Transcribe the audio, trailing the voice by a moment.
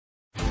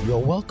You're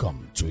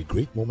welcome to a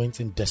great moment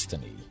in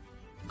destiny.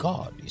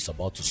 God is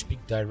about to speak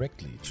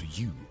directly to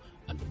you,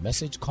 and the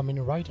message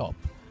coming right up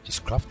is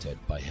crafted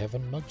by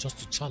heaven not just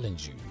to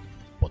challenge you,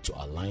 but to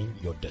align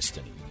your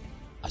destiny.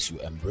 As you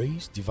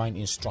embrace divine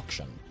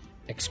instruction,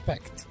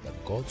 expect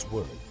that God's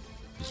word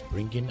is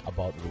bringing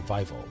about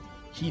revival,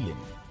 healing,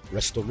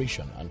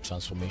 restoration, and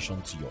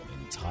transformation to your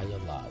entire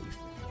life.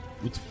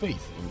 With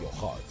faith in your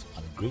heart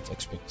and great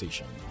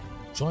expectation,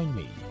 join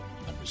me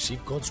and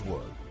receive God's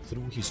word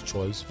through his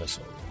choice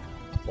vessel,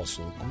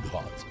 Apostle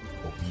Goodheart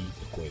Obi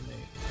Ekweme.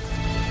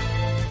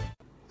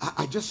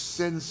 I just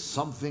sense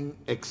something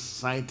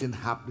exciting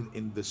happening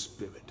in the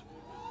spirit.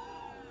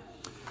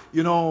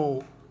 You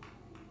know,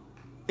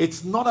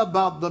 it's not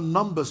about the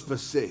numbers per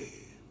se.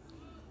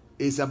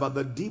 It's about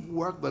the deep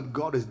work that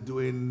God is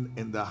doing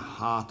in the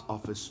heart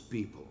of his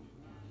people.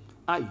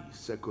 I'm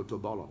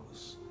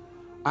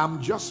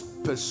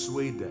just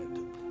persuaded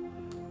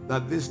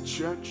that this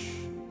church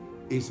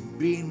is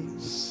being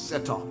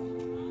set up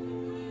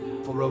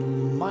for a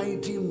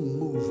mighty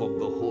move of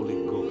the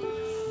Holy Ghost.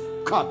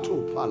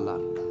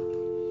 Katopalanda.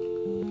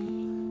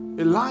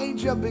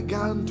 Elijah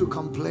began to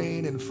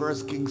complain in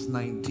 1 Kings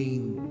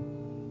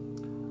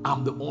 19.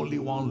 I'm the only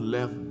one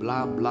left,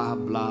 blah, blah,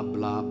 blah,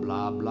 blah,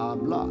 blah, blah,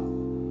 blah.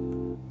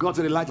 God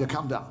said, Elijah,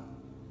 calm down.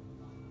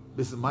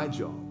 This is my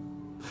job.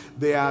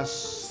 There are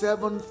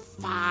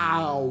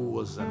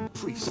 7,000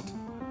 priests.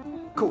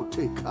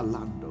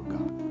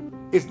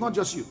 It's not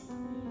just you.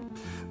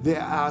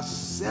 There are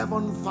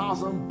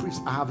 7,000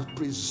 priests I have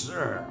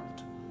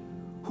preserved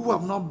who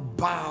have not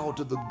bowed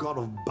to the god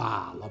of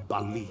Baal or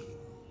Baalim.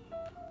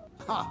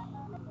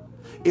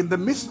 In the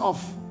midst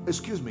of,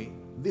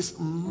 this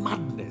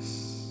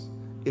madness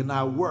in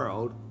our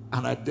world,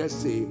 and I dare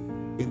say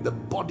in the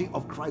body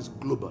of Christ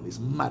global, is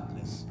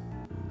madness.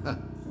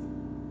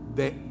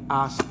 There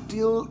are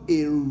still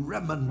a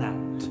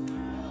remnant.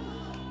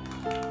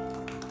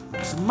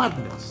 It's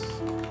madness.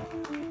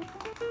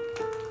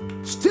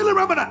 Still a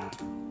remnant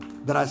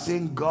that are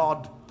saying,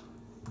 God,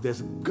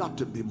 there's got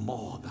to be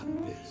more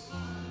than this.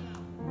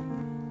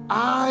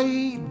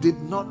 I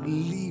did not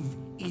leave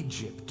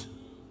Egypt.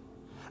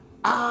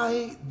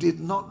 I did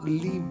not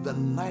leave the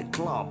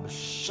nightclub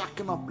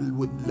shacking up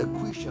with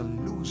LaQuisha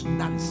and Luz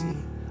Nancy,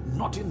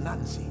 naughty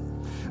Nancy.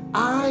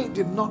 I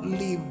did not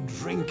leave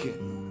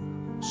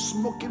drinking,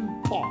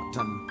 smoking pot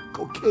and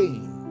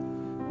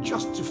cocaine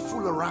just to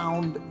fool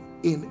around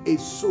in a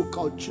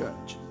so-called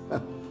church.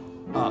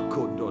 I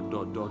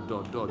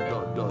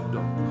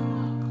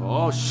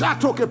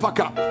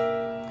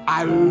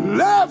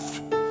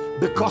left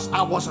because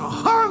I was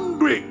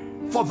hungry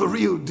for the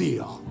real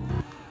deal,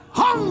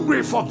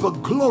 hungry for the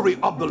glory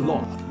of the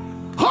Lord,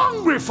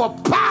 hungry for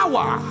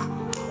power,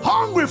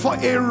 hungry for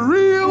a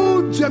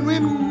real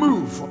genuine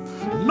move,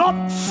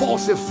 not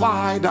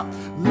falsified,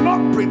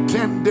 not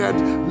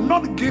pretended,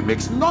 not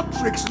gimmicks, not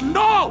tricks.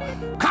 No,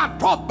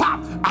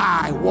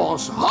 I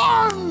was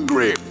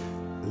hungry.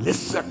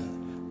 Listen,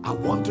 I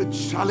want to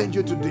challenge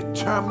you to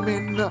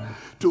determine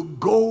to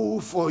go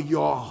for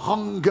your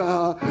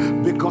hunger,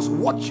 because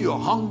what you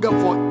hunger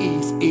for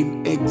is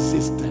in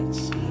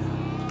existence.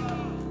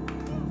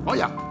 Oh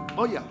yeah.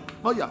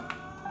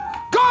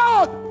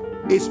 God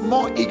is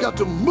more eager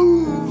to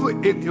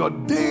move in your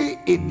day,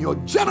 in your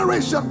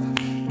generation,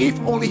 if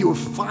only you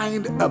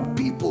find a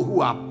people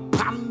who are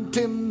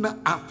panting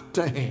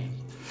after him.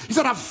 He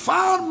said, I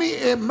found me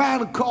a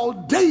man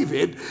called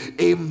David,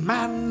 a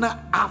man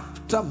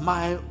after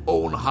my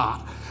own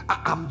heart.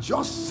 I'm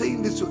just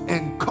saying this to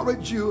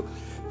encourage you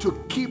to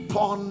keep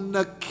on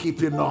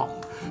keeping on.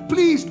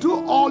 Please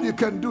do all you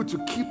can do to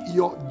keep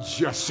your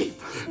jersey.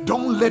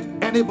 Don't let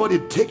anybody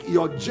take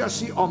your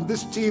jersey on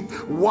this team.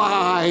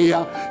 Why?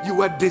 You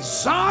were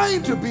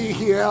designed to be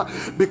here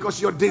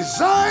because you're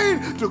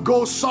designed to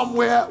go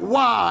somewhere.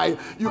 Why?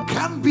 You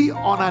can't be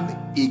on an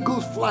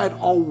eagle flight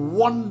or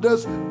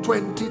Wonders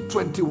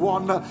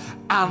 2021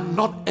 and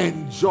not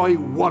enjoy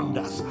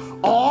Wonders.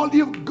 All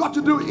you've got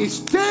to do is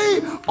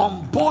stay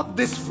on board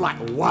this flight.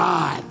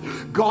 Why?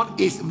 God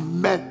is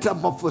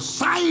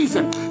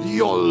metamorphosizing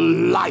your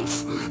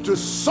life to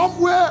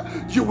somewhere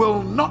you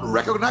will not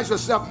recognize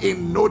yourself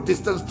in no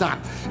distance time.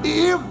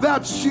 If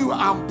that's you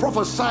I'm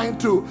prophesying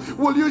to,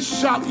 will you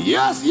shout,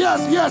 yes,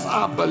 yes, yes,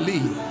 I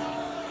believe.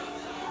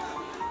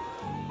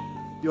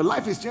 Your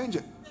life is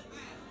changing.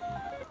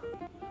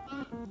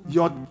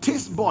 Your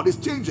taste bud is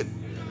changing.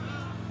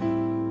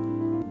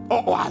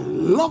 Oh, I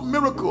love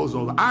miracles.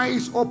 Oh,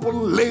 eyes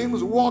open,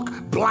 lames walk,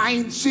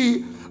 blind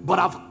see. But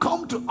I've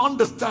come to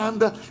understand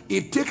that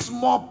it takes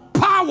more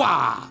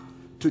power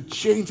to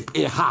change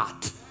a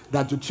heart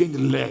than to change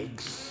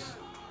legs.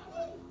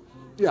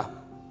 Yeah.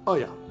 Oh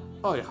yeah.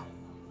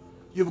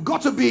 You've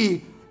got to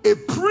be a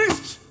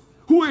priest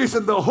who is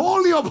in the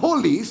Holy of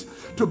Holies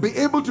to be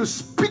able to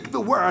speak the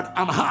word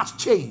and hearts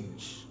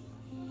change.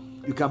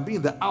 You can be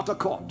in the outer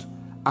court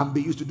and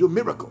be used to do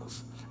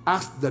miracles.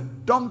 Ask the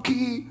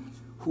donkey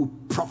who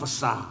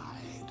prophesied.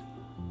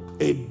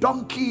 A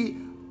donkey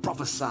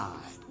prophesied.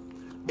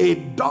 A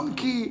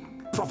donkey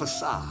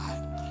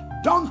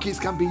prophesied. Donkeys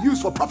can be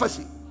used for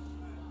prophecy.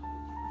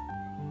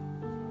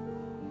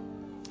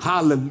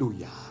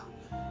 Hallelujah.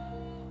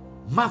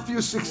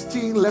 Matthew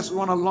 16, let's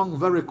run along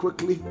very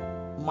quickly.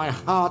 My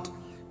heart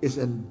is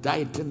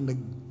inditing a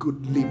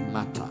goodly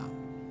matter.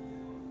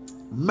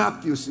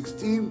 Matthew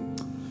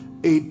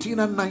 16, 18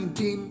 and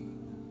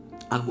 19,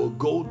 and we'll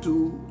go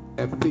to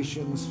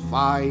Ephesians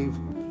 5,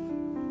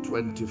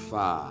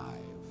 25.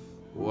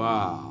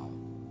 Wow.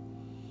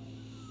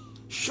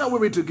 Shall we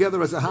read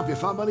together as a happy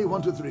family?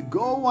 1, 2, 3,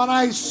 go. And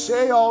I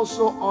say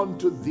also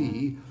unto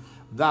thee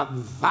that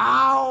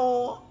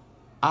thou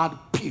art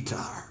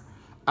Peter,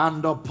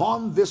 and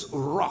upon this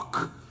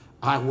rock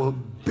I will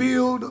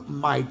build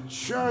my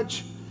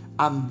church,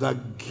 and the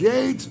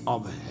gates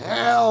of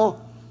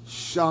hell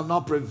shall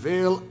not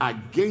prevail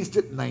against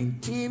it.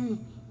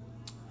 19,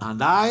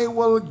 and I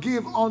will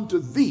give unto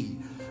thee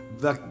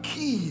the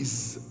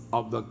keys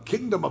of the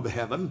kingdom of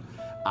heaven,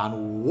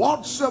 and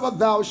whatsoever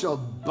thou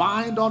shalt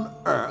bind on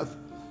earth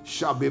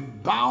shall be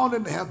bound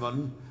in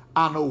heaven,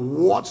 and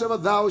whatsoever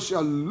thou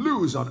shalt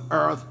loose on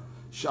earth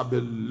shall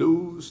be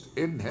loosed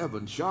in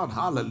heaven. Shout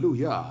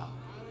hallelujah.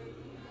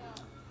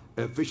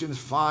 Ephesians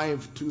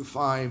 5,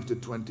 25 to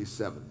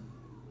 27.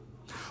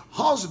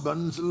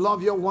 Husbands,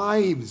 love your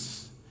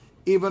wives,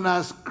 even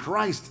as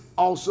Christ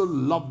also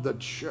loved the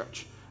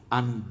church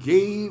and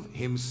gave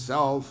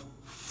himself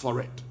for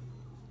it,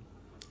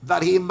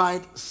 that he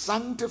might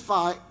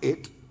sanctify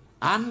it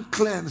and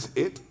cleanse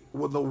it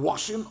with the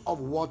washing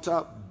of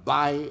water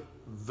by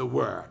the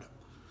word,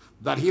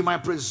 that he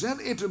might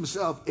present it to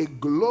himself a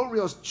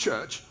glorious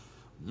church,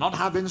 not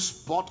having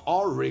spot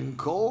or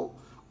wrinkle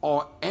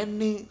or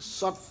any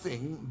such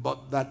thing,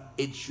 but that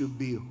it should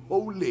be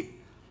holy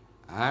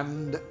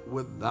and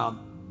without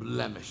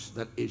blemish.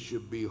 That it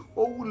should be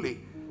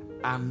holy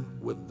and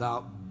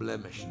without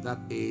blemish. That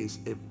is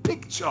a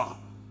picture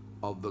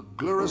of the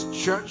glorious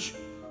church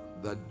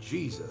that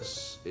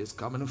Jesus is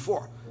coming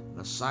for. An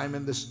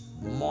assignment this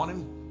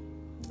morning: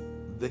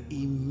 the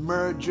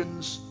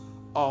emergence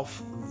of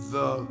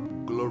the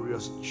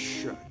glorious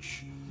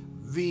church.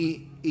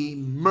 The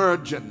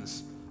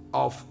emergence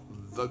of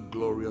the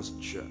glorious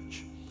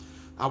church.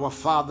 Our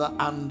Father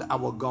and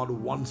our God,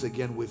 once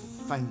again we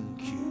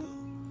thank you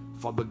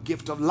for the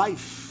gift of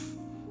life,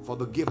 for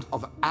the gift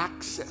of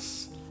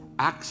access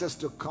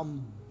to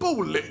come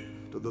boldly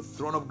to the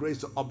throne of grace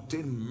to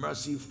obtain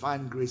mercy,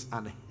 find grace,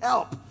 and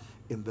help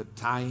in the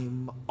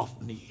time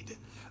of need.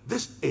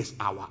 This is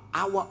our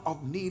hour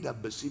of need. I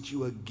beseech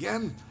you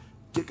again,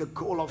 take a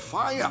coal of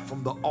fire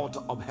from the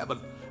altar of heaven,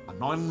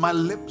 anoint my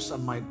lips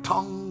and my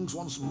tongues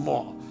once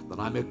more, that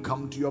I may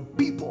come to your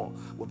people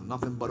with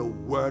nothing but a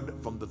word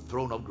from the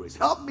throne of grace.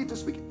 Help me to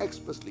speak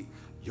expressly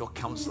your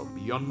counsel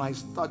beyond my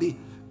study,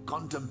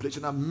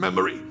 contemplation, and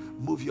memory.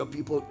 Move your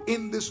people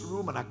in this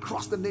room and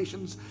across the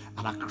nations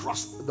and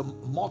across the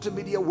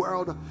multimedia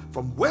world,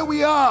 from where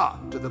we are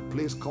to the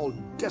place called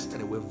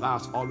destiny. We're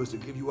vast always to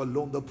give you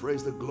alone the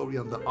praise, the glory,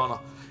 and the honor.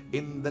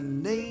 In the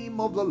name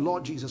of the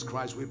Lord Jesus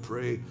Christ we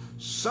pray.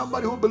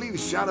 Somebody who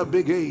believes, shout a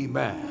big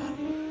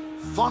amen.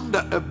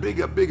 Thunder a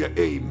bigger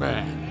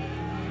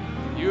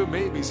amen. You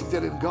may be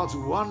seated in God's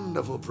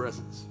wonderful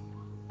presence.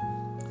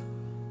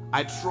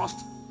 I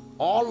trust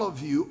all of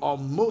you, or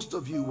most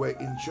of you, were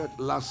in church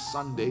last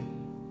Sunday.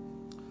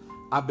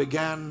 I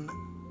began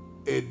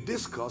a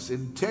discourse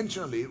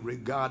intentionally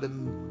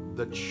regarding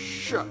the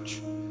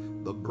church,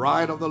 the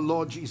bride of the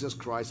Lord Jesus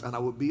Christ, and I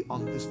will be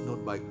on this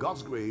note by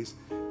God's grace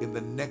in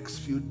the next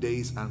few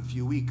days and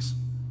few weeks.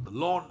 The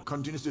Lord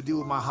continues to deal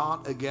with my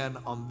heart again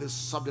on this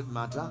subject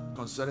matter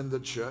concerning the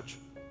church,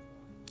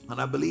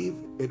 and I believe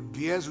it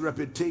bears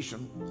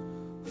reputation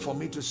for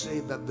me to say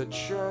that the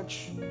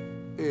church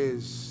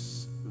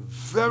is a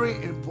very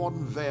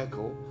important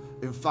vehicle,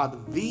 in fact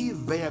the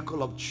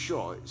vehicle of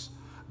choice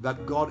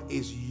that God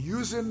is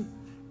using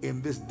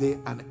in this day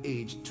and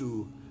age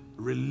to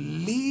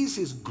release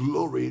his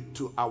glory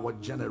to our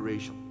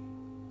generation.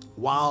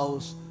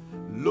 Whilst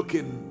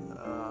looking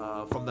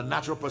from the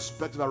natural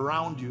perspective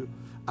around you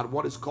at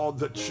what is called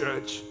the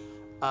church,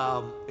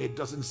 it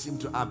doesn't seem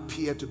to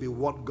appear to be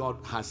what God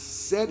has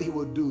said he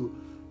will do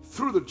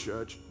through the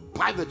church,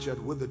 by the church,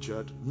 with the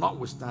church.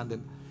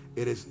 Notwithstanding,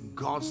 it is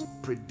God's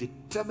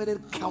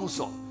predetermined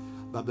counsel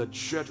that the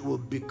church will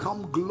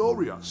become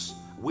glorious.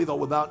 With or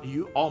without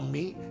you or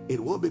me, it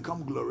will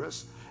become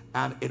glorious,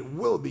 and it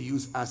will be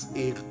used as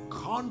a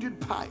conduit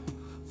pipe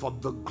for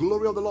the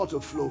glory of the Lord to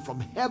flow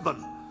from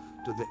heaven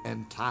to the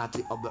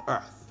entirety of the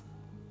earth.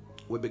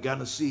 We began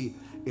to see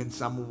in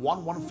Psalm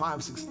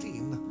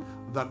 115:16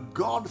 that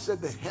God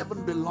said the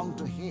heaven belonged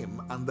to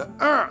him and the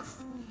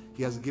earth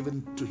he has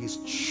given to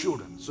his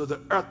children. So the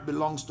earth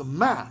belongs to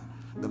man,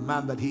 the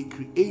man that he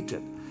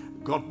created.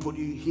 God put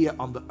you here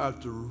on the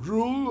earth to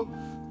rule,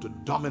 to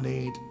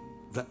dominate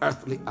the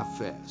earthly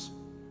affairs.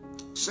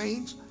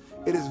 Saints,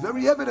 it is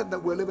very evident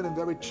that we're living in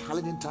very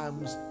challenging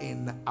times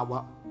in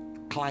our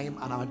climb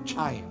and our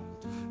time.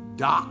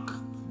 Dark,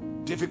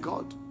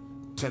 difficult,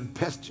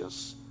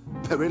 tempestuous,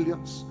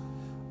 perilous.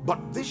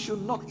 But this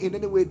should not in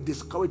any way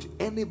discourage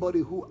anybody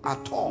who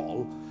at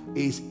all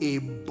is a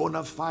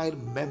bona fide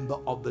member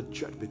of the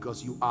church,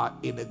 because you are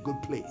in a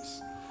good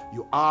place.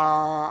 You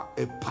are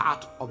a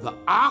part of the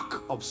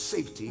ark of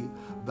safety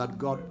that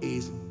God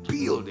is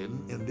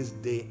building in this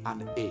day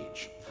and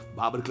age. The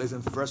Bible declares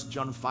in 1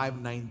 John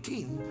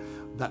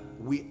 5:19 that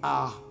we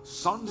are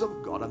sons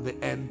of God and the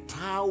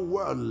entire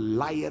world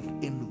lieth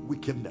in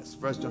wickedness.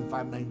 1 John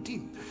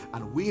 5:19.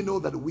 And we know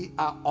that we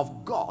are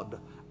of God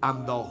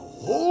and the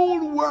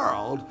whole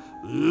world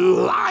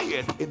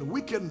lieth in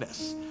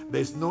wickedness.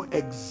 There's no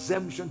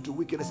exemption to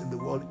wickedness in the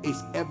world.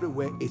 It's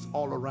everywhere. It's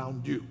all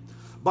around you.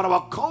 But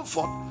our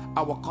comfort,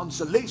 our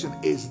consolation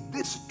is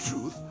this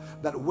truth,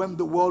 that when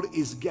the world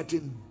is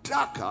getting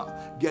darker,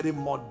 getting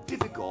more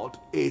difficult,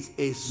 is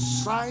a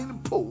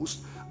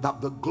signpost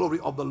that the glory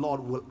of the Lord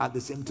will at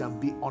the same time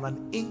be on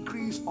an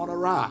increase, on a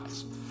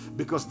rise.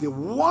 Because the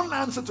one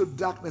answer to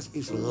darkness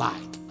is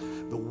light.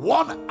 The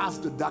one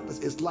answer to darkness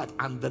is light.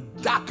 And the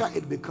darker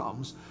it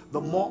becomes,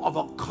 the more of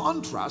a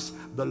contrast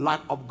the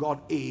light of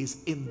God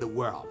is in the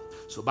world.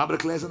 So Bible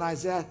declares in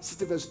Isaiah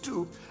 60 verse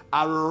 2,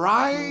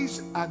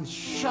 arise and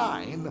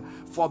shine,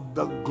 for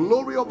the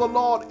glory of the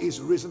Lord is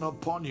risen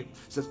upon you. It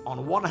says,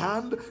 on one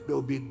hand, there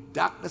will be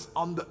darkness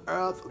on the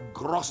earth,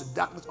 gross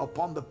darkness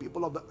upon the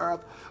people of the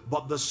earth,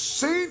 but the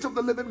saints of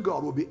the living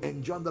God will be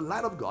enjoying the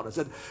light of God. It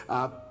said,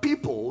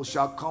 people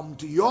shall come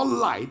to your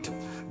light,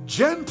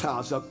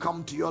 Gentiles shall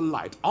come to your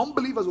light,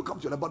 unbelievers will come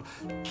to your light,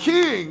 but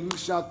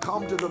kings shall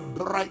come to the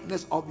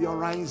brightness of your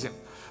rising.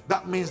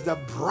 That means the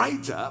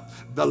brighter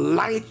the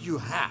light you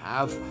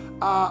have,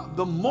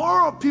 the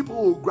more people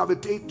will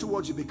gravitate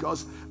towards you,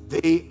 because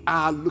they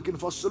are looking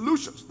for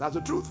solutions. That's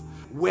the truth.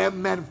 Where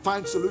men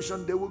find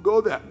solution, they will go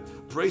there.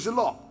 Praise the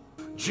Lord.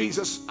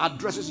 Jesus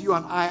addresses you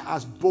and I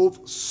as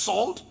both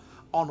salt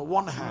on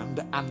one hand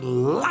and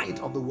light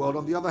of the world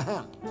on the other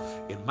hand.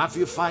 In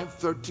Matthew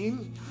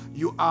 5:13,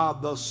 you are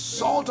the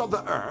salt of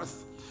the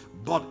earth,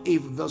 but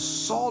if the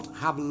salt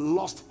have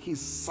lost his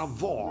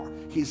savour,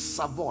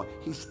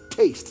 his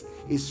taste,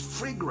 his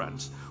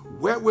fragrance,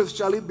 wherewith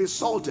shall it be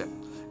salted?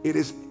 It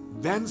is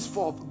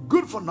thenceforth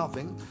good for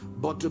nothing,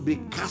 but to be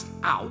cast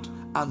out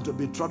and to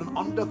be trodden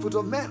under foot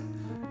of men.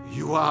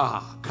 You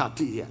are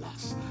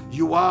Katielas.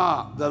 You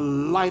are the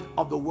light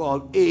of the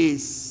world. A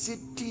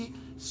city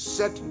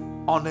set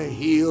on a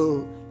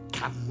hill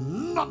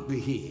cannot be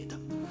hid.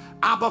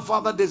 Abba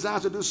Father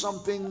desires to do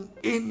something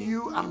in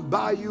you and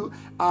by you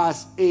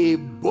as a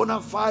bona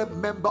fide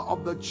member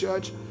of the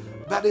church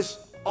that is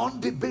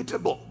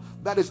undebatable,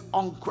 that is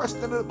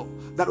unquestionable,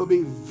 that will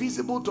be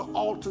visible to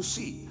all to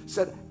see.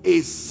 Said,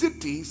 a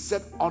city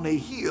set on a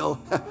hill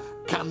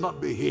cannot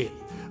be hid.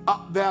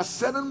 There are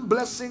certain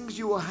blessings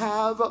you will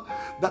have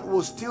that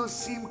will still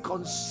seem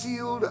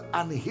concealed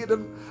and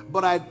hidden,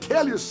 but I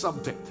tell you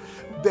something,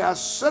 there are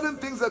certain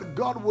things that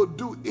God will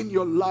do in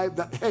your life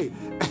that, hey,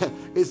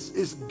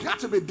 it's got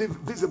to be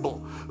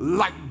visible.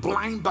 Like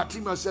blind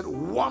Bartimaeus said,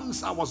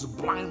 once I was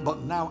blind,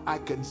 but now I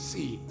can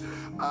see.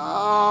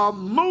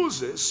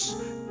 Moses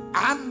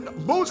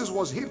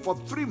was hid for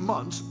 3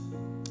 months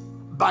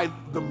by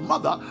the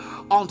mother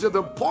until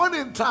the point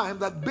in time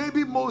that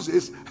baby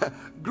Moses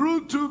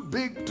grew too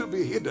big to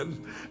be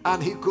hidden,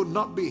 and he could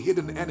not be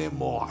hidden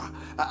anymore.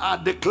 I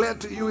declare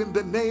to you in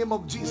the name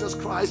of Jesus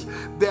Christ,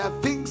 there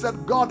are things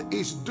that God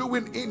is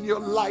doing in your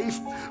life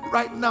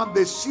right now.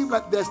 They seem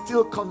like they're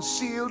still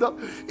concealed.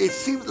 It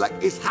seems like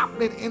it's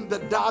happening in the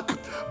dark,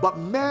 but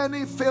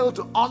many fail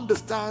to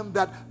understand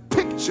that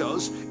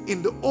pictures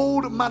in the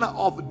old manner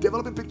of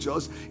developing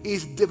pictures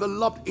is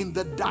developed in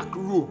the dark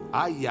room.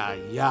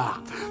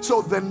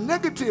 So the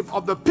negative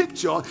of the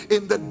picture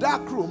in the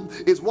dark room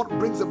is what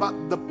brings about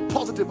the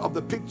positive of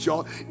the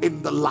picture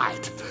in the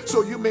light.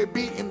 So you may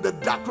be in the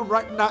dark room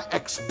right now,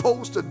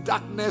 exposed to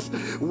darkness.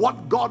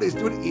 What God is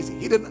doing is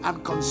hidden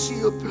and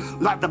concealed.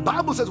 Like the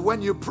Bible says,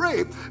 when you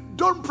pray,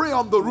 don't pray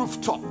on the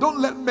rooftop. Don't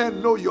let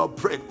men know you're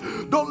praying.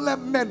 Don't let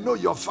men know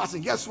you're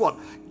fasting. Guess what?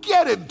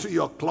 Get into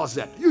your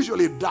closet,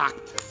 usually dark.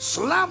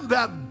 Slam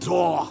that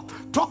door.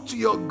 Talk to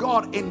your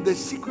God in the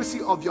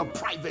secrecy of your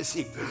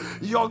privacy.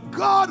 Your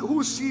God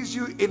who sees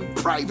you in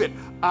private.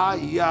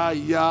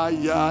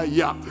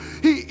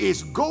 He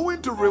is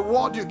going to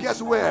reward you.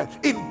 Guess where?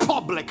 In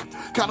public.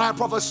 Can I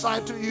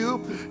prophesy to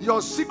you?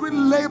 Your secret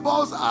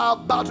labors are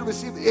about to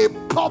receive a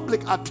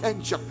public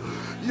attention.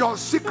 Your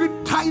secret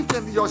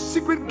tithing, your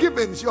secret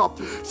givings, your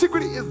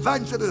secret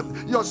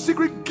evangelism, your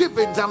secret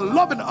givings and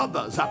loving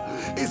others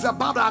is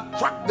about to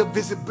attract the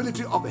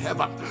visibility of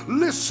heaven.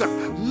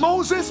 Listen,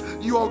 Moses,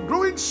 you are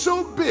growing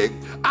so big,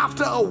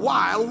 after a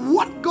while,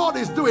 what God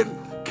is doing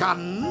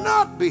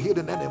cannot be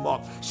hidden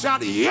anymore.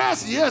 Shout,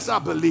 yes, yes, I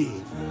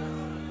believe.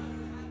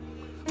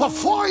 For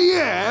 4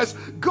 years,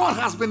 God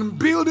has been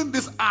building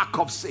this ark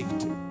of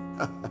safety.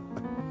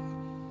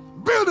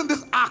 Building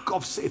this ark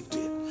of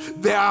safety.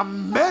 There are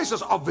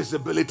measures of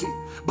visibility,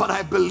 but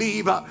I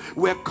believe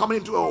we're coming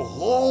into a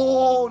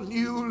whole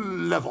new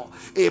level,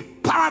 a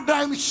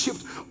paradigm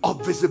shift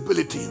of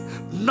visibility.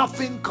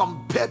 Nothing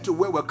compared to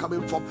where we're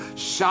coming from.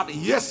 Shout,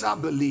 yes, I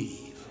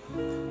believe.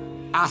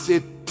 As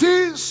it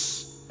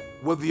is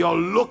with your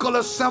local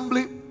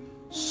assembly,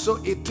 so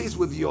it is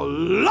with your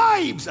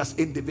lives as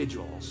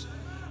individuals.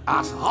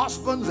 as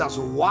husbands, as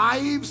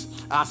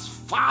wives, as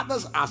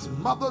fathers, as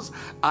mothers,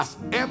 as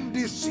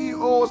MDs,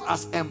 CEOs,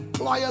 as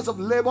employers of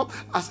labor,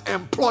 as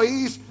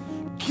employees,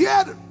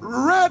 get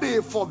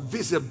ready for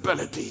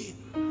visibility.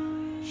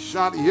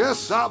 Shout,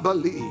 yes, I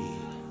believe.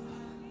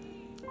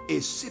 A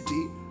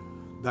city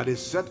that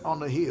is set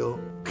on a hill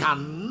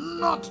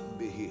cannot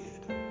be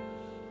hid.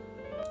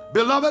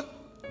 Beloved,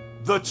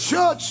 the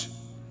church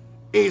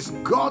is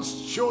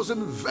God's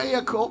chosen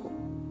vehicle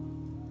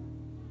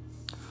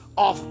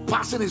of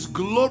passing his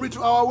glory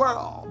to our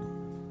world.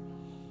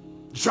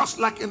 Just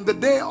like in the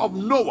day of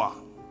Noah,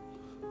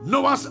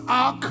 Noah's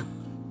ark,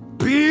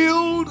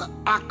 built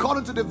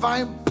according to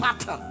divine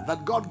pattern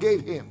that God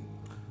gave him,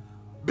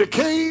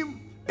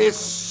 became a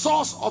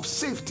source of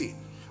safety.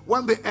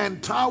 When the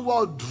entire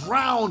world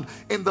drowned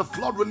in the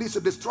flood release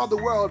to destroy the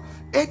world,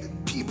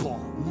 8 people,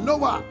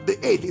 Noah the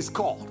 8th is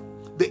called,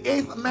 the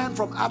 8th man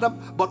from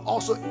Adam, but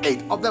also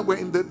 8 of them were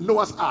in the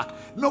Noah's ark.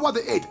 Noah the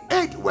 8th,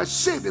 8 were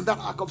saved in that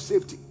ark of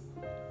safety.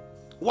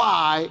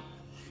 Why?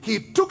 He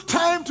took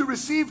time to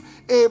receive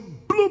a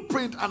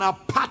blueprint and a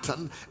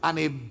pattern, and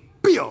he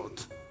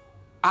built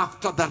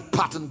after that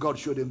pattern God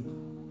showed him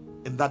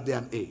in that day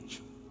and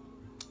age.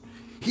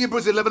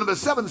 Hebrews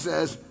 11:7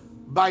 says,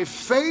 by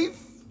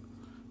faith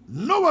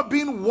Noah,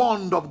 being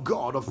warned of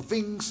God of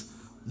things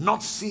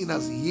not seen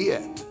as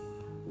yet.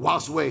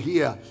 Whilst we're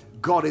here,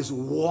 God is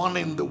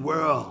warning the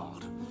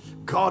world.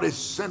 God is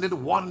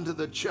sending one to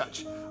the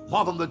church,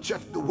 more than the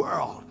church, the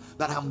world,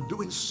 that I'm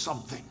doing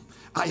something.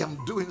 I am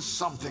doing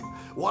something.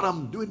 What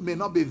I'm doing may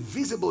not be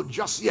visible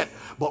just yet,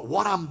 but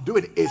what I'm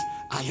doing is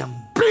I am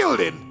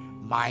building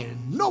my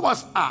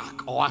Noah's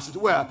ark, or as it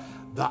were,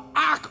 the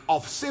ark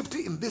of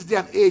safety in this day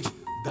and age,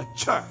 the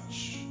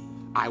church.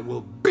 I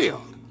will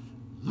build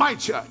my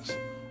church,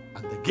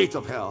 and the gates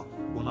of hell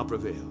will not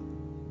prevail.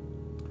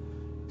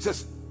 It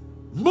says,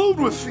 moved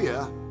with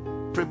fear,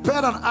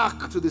 prepared an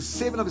ark to the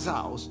saving of his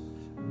house,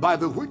 by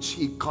the which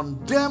he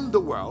condemned the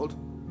world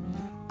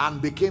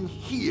and became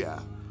heir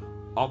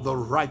of the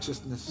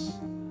righteousness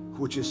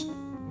which is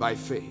by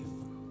faith.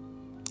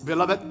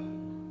 Beloved,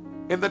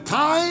 in the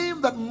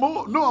time that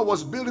Noah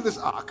was building this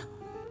ark,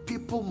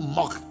 people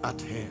mocked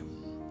at him.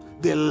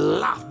 They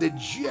laughed, they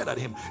jeered at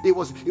him. It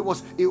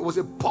was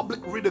a public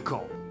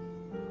ridicule.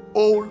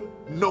 Old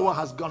Noah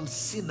has gone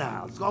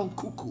senile, he's gone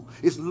cuckoo,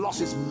 he's lost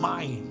his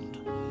mind.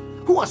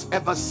 Who has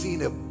ever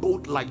seen a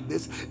boat like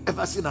this?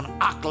 Ever seen an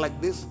ark like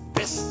this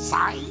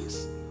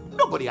size?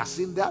 Nobody has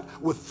seen that.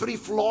 With 3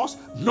 floors,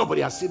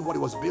 nobody has seen what he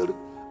was building.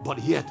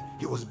 But yet,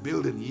 he was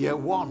building year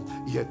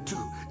 1, year 2,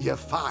 year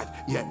 5,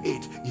 year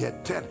 8,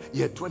 year 10,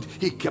 year 20.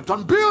 He kept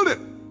on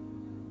building.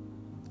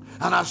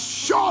 And as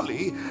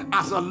surely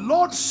as the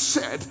Lord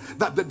said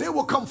that the day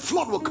will come,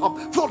 flood will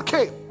come, flood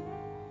came.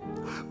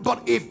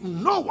 But if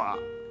Noah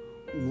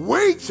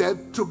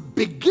waited to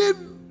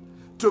begin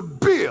to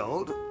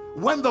build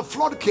when the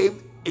flood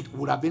came, it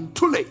would have been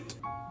too late.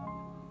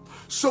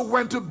 So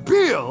when to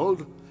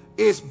build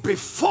is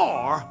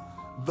before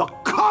the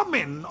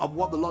coming of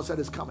what the Lord said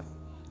is coming.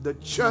 The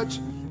church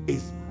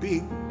is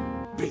being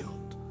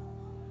built.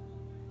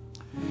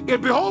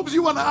 It behoves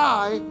you and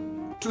I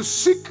to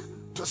seek,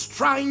 to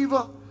strive,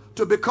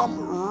 to become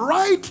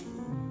right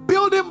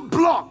building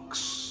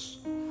blocks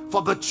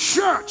for the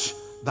church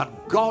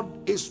that God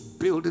is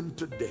building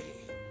today.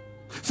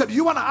 Said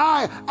you and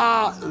I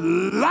are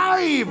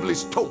lively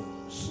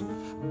stones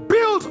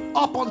built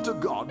up unto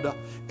God,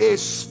 a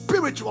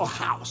spiritual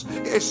house,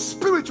 a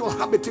spiritual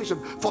habitation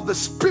for the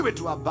Spirit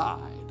to abide.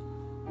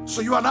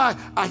 So you and I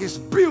are his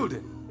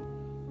building.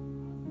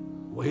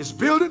 We're his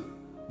building,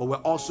 but we're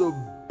also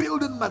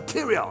building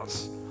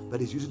materials that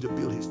he's using to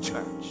build his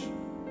church.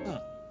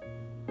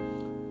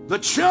 The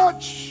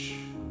church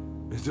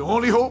is the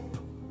only hope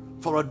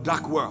for a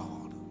dark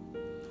world.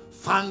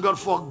 Thank God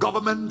for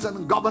government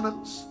and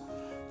governance.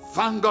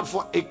 Thank God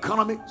for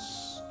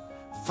economics.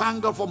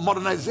 Thank God for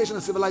modernization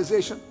and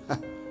civilization.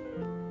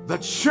 The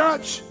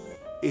church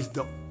is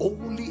the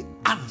only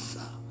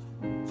answer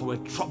for a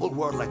troubled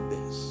world like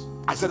this.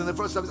 I said in the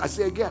first service, I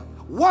say again.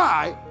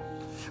 Why?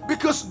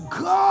 Because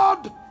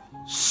God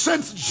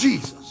sent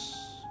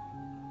Jesus.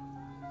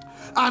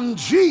 And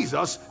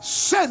Jesus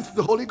sent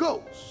the Holy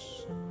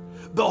Ghost.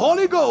 The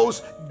Holy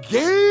Ghost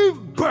gave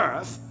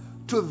birth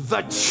to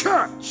the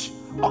church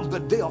on the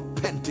day of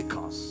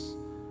Pentecost.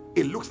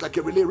 It looks like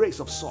a relay race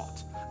of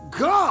sort.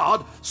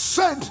 God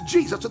sent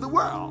Jesus to the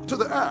world, to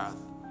the earth.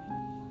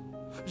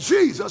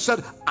 Jesus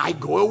said, I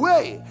go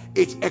away.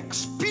 It's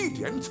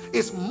expedient,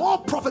 it's more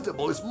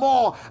profitable, it's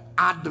more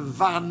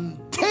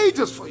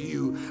advantageous for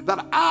you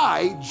that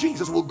I,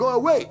 Jesus, will go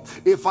away.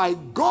 If I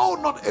go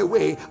not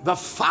away, the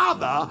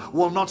Father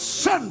will not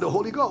send the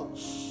Holy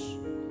Ghost.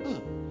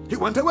 He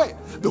went away.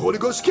 The Holy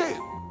Ghost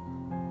came.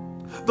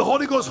 The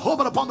Holy Ghost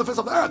hovered upon the face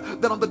of the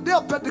earth. Then on the day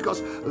of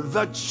Pentecost,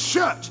 the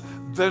church,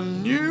 the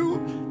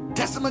New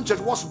Testament church,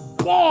 was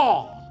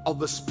born of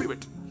the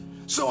Spirit.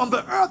 So on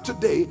the earth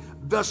today,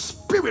 the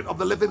Spirit of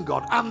the living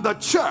God and the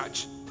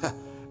church,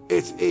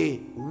 it's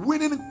a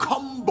winning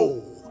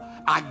combo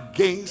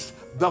against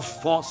the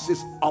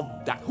forces of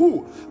that.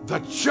 Who? The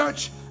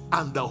church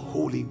and the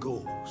Holy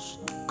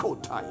Ghost.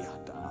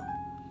 Kotayada.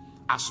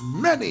 As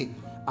many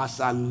as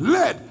are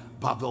led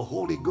by the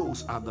Holy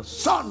Ghost are the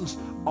sons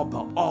of the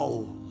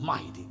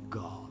Almighty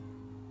God.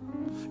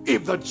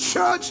 If the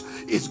church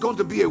is going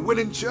to be a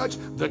winning church,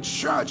 the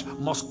church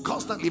must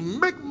constantly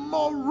make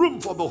more room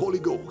for the Holy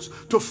Ghost,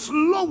 to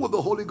flow with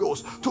the Holy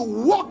Ghost, to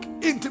walk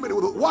intimately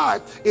with it. Why?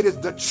 It is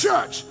the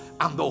church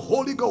and the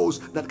Holy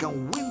Ghost that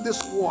can win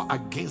this war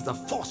against the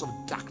force of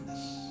darkness.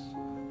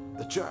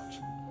 The church.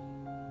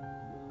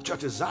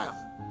 Church is Zion.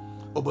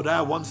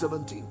 Obadiah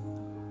 1:17.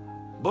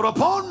 But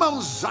upon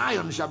Mount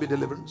Zion shall be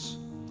deliverance,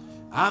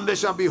 and there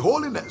shall be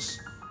holiness,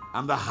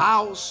 and the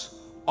house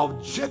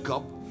of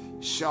Jacob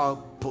shall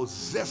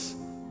possess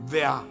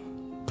their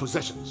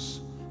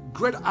possessions.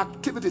 Great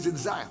activities in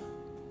Zion.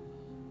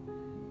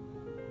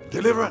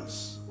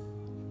 Deliverance,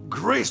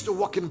 grace to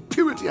walk in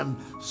purity and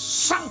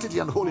sanctity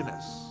and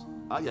holiness.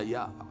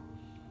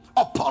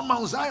 Upon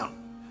Mount Zion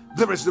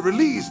there is the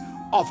release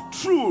of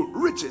true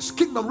riches,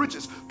 kingdom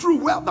riches, true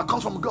wealth that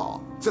comes from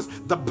God. It says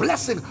the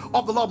blessing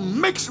of the Lord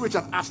makes rich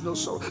and adds no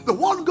sorrow. The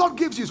one God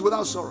gives you is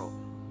without sorrow.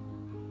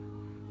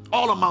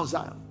 All on Mount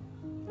Zion.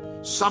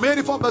 Psalm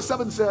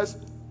 84:7 says,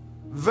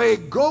 they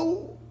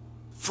go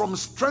from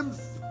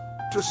strength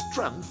to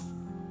strength.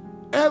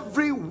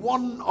 Every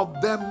one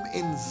of them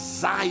in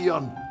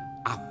Zion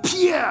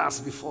appears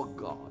before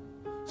God.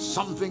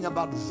 Something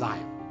about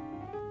Zion.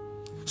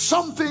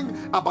 Something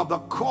about the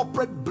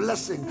corporate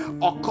blessing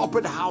or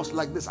corporate house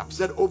like this. I've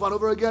said over and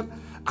over again,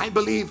 I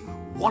believe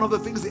one of the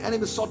things the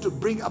enemy sought to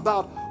bring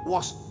about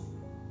was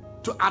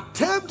to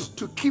attempt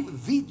to keep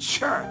the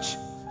church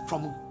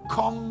from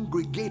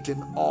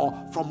congregating or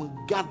from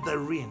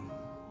gathering.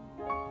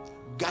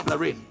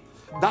 Gathering.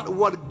 That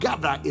word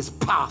gather is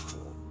powerful.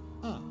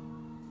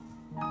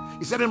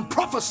 He said in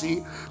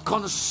prophecy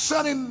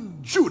concerning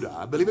Judah,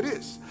 I believe it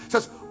is, it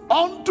says,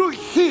 unto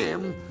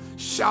him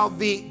shall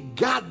the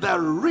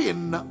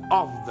gathering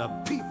of the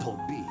people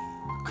be.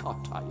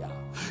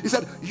 He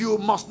said, you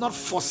must not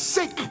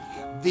forsake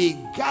the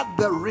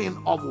gathering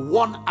of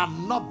one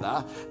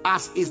another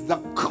as is the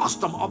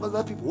custom of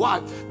other people.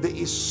 Why? There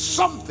is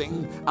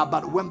something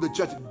about when the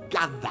church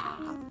gather.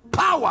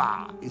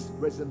 Power is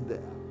present there.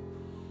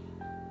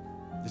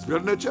 It's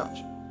building a church.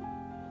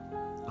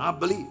 I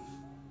believe,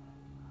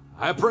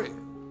 I pray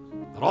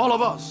that all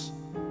of us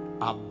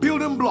are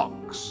building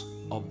blocks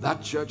of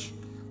that church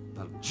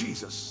that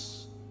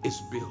Jesus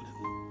is building.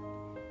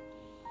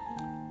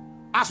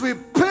 As we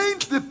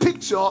paint the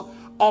picture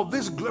of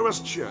this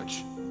glorious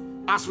church,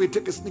 as we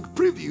take a sneak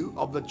preview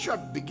of the church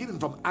beginning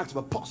from Acts of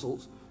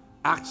Apostles,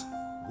 Acts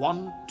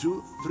 1,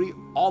 2, 3,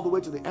 all the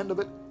way to the end of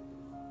it,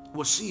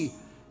 we'll see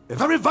a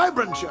very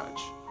vibrant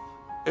church.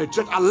 A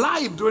church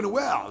alive, doing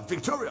well,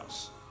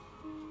 victorious,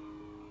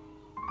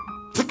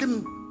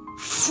 taking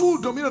full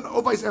dominion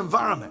over its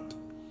environment.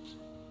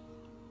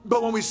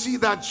 But when we see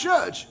that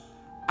church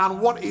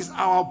and what is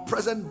our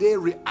present day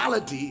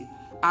reality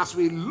as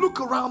we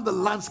look around the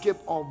landscape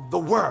of the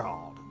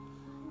world,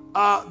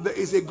 there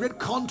is a great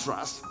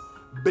contrast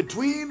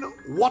between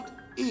what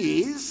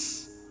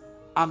is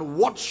and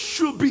what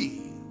should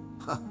be.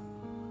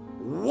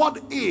 What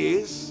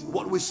is,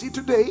 what we see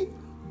today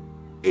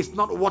is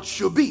not what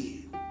should be.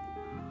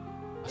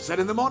 I said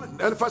in the morning,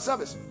 early first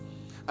service,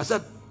 I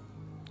said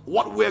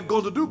what we're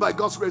going to do by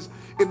God's grace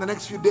in the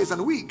next few days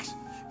and weeks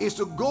is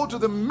to go to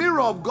the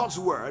mirror of God's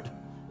word,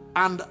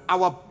 and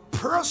our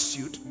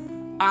pursuit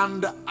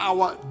and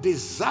our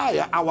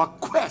desire, our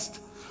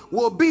quest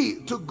will be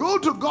to go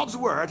to God's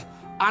word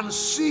and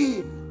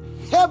see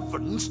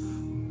heaven's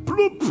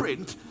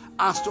blueprint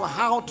as to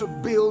how to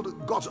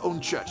build God's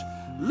own church.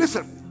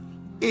 Listen,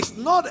 it's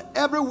not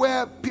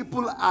everywhere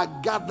people are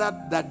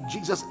gathered that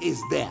Jesus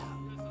is there.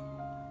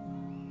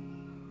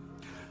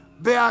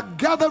 There are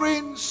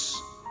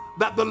gatherings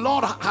that the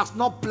Lord has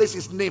not placed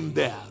his name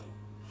there.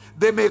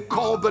 They may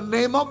call the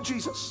name of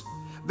Jesus.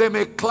 They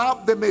may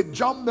clap, they may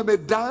jump, they may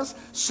dance,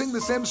 sing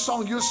the same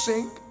song you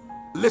sing.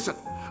 Listen,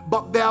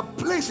 but there are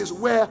places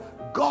where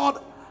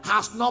God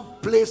has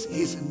not placed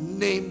his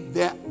name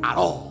there at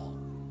all.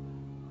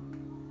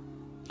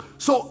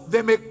 So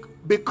they may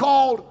be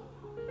called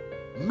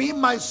Me,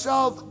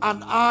 Myself,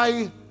 and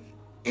I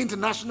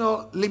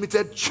International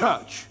Limited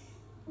Church.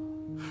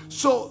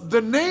 So the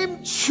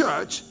name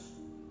church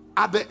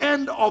at the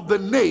end of the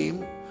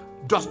name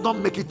does not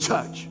make it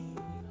church.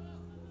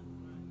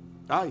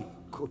 The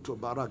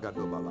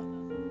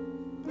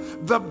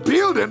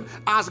building,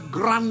 as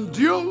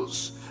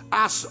grandiose,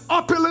 as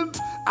opulent,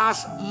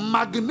 as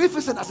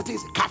magnificent as it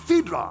is,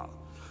 cathedral,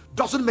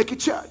 doesn't make it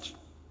church.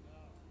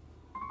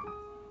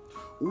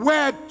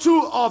 Where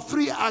 2 or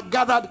 3 are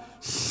gathered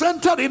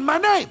centered in my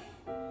name,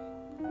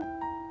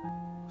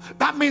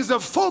 that means the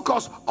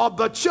focus of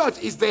the church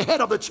is the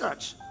head of the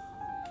church.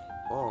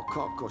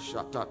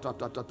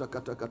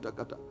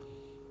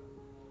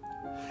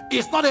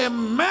 It's not a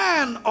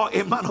man or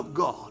a man of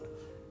God.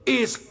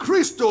 It's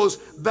Christos,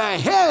 the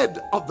head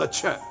of the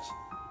church.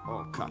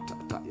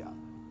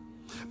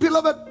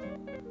 Beloved,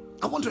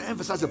 I want to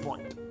emphasize a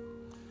point.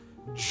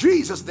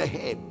 Jesus, the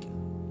head,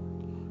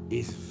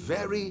 is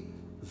very,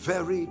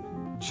 very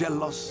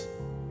jealous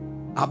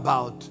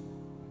about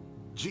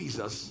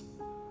Jesus,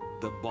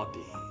 the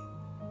body.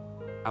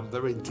 I'm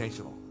very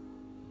intentional.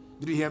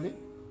 Did you hear me?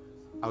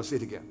 I'll say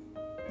it again.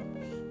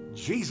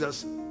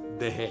 Jesus,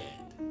 the head,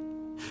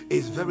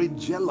 is very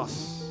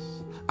jealous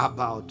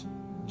about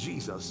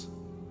Jesus,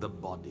 the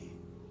body.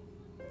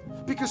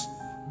 Because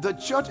the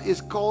church is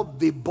called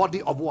the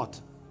body of what?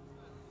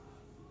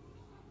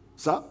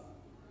 Sir?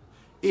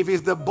 If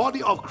it's the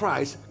body of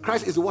Christ,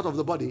 Christ is what of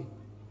the body?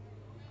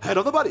 Head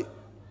of the body.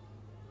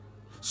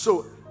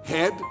 So,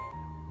 head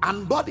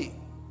and body,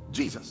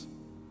 Jesus.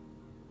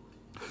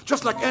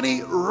 Just like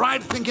any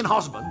right-thinking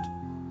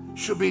husband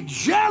should be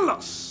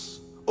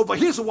jealous over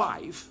his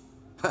wife,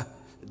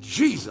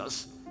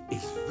 Jesus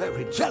is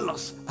very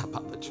jealous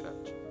about the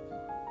church.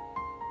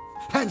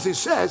 Hence he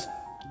says,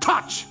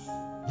 touch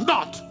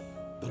not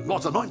the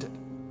Lord's anointed,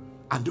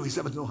 and do his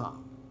servant no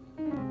harm.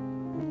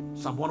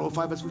 Psalm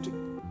 105 verse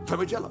 15.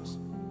 Very jealous.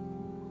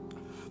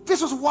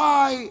 This is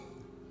why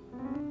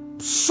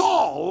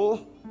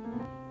Saul,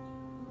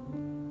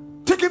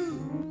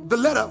 taking the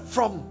letter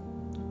from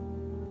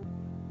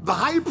the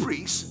high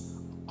priest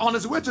on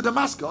his way to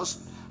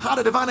Damascus, had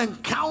a divine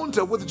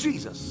encounter with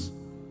Jesus.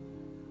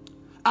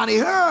 And he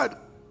heard,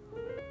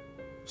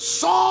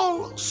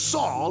 Saul,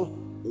 Saul,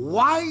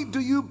 why do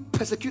you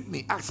persecute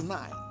me? Acts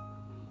 9.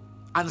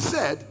 And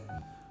said,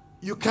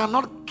 you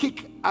cannot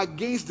kick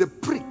against the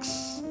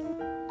pricks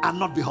and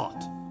not be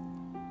hurt.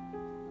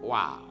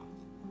 Wow.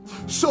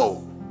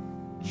 So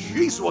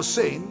Jesus was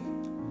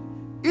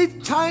saying,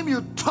 each time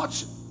you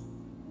touch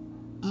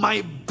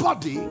my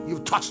body,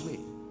 you've touched me,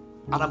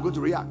 and I'm going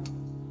to react.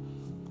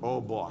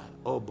 Oh boy,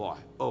 oh boy,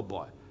 oh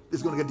boy. This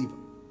is going to get deeper.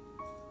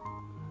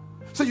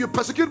 So you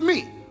persecute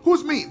me.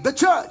 Who's me? The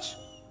church.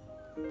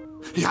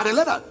 He had a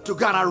letter to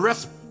go and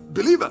arrest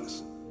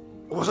believers.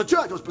 It was a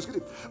church that was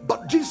persecuted.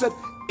 But Jesus said,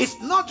 it's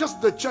not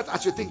just the church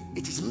as you think,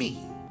 it is me.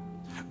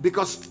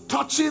 Because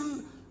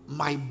touching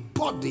my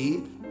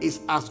body is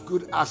as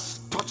good as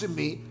touching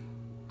me.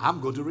 I'm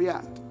going to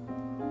react.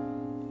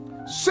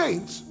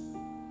 Saints,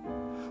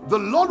 the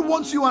Lord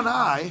wants you and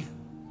I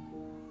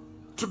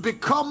to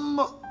become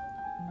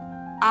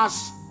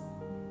as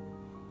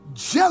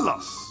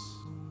jealous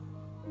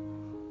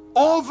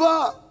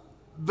over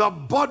the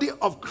body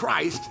of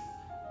Christ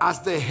as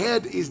the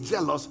head is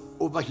jealous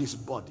over his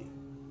body.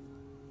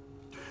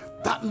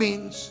 That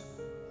means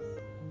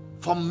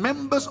for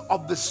members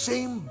of the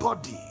same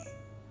body,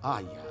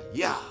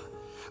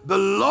 the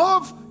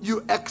love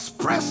you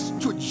express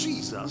to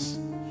Jesus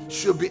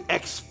should be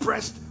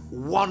expressed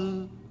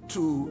one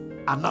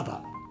to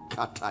another.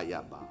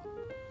 Katayaba.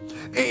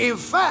 In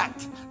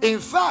fact,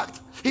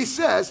 he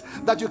says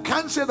that you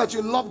can't say that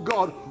you love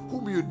God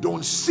whom you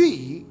don't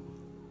see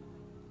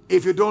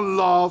if you don't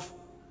love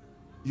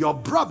your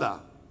brother,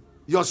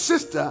 your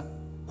sister,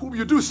 whom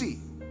you do see.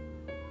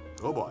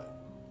 Oh boy.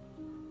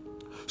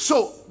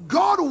 So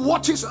God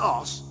watches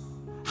us,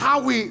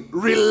 how we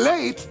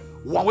relate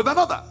one with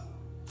another,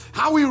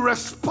 how we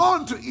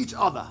respond to each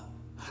other.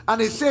 And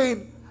he's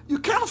saying, you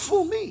can't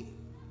fool me.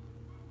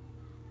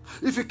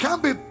 If you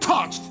can't be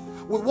touched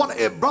with what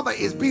a brother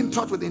is being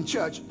touched with in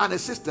church and a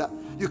sister,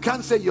 you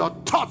can't say you're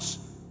touched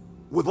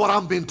with what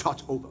I'm being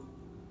touched over.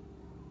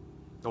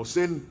 I was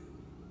saying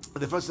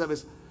in the first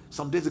service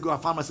some days ago, I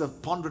found myself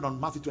pondering on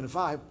Matthew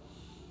 25,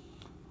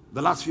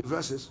 the last few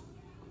verses,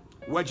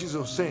 where Jesus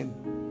was saying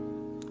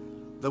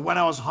that when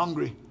I was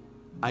hungry,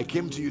 I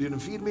came to you, you didn't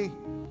feed me.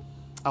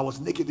 I was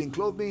naked, you didn't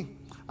clothe me.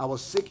 I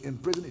was sick in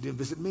prison, you didn't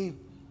visit me.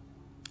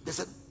 They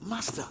said,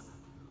 Master,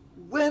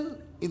 when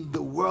in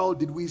the world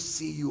did we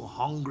see you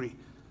hungry?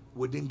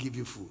 We didn't give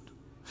you food.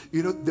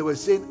 You know, they were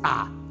saying,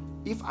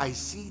 if I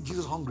see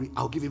Jesus hungry,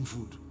 I'll give him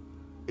food.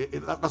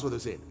 That's what they're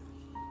saying.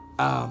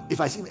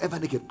 If I see him ever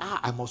naked,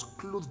 I must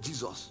clothe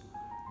Jesus.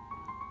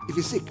 If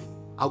he's sick,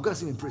 I'll go and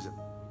see him in prison.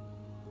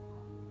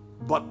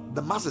 But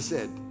the master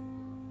said,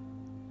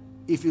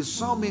 if you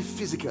saw me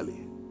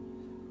physically,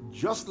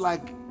 just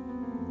like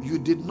you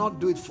did not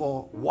do it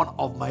for one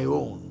of my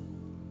own,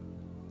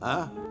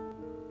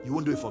 you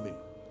won't do it for me.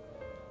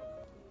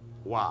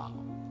 Wow.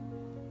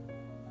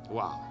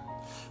 Wow.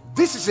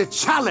 This is a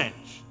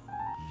challenge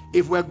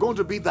if we're going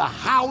to be the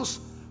house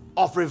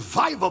of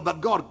revival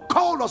that God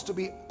called us to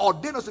be,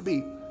 ordained us to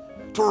be,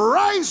 to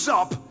rise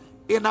up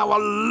in our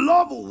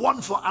love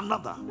one for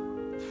another.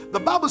 The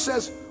Bible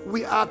says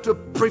we are to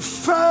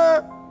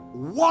prefer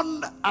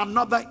one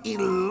another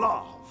in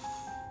love.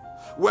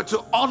 We're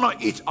to honor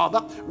each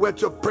other. We're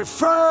to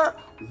prefer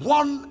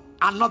one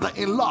another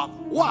in love.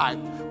 Why?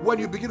 When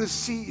you begin to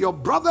see your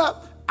brother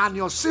and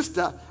your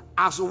sister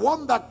as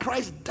one that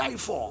Christ died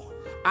for,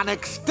 an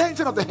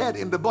extension of the head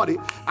in the body,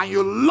 and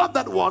you love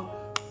that one,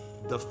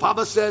 the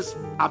Father says,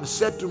 I'm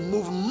set to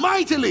move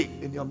mightily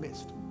in your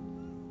midst.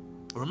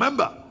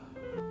 Remember,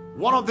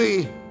 one of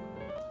the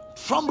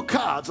trump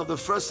cards of the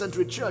first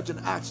century church in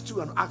Acts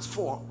 2 and Acts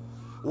 4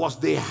 was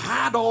they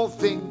had all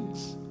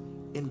things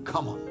in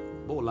common.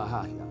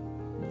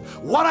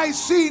 What I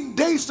see in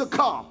days to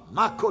come,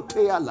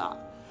 Makoteala,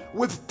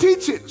 with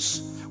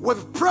teachings,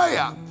 with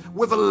prayer,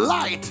 with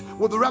light,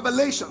 with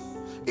revelation,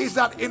 is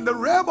that in the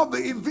realm of the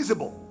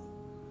invisible,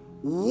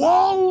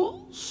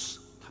 walls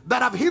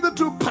that have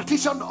hitherto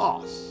partitioned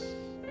us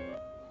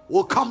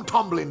will come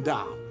tumbling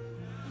down.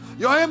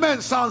 Your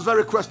amen sounds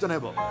very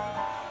questionable.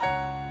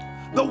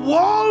 The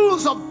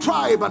walls of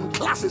tribe and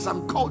classes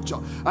and culture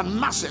and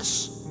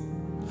masses,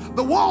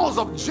 the walls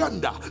of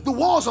gender, the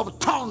walls of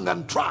tongue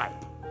and tribe,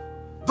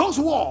 those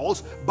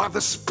walls, by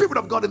the Spirit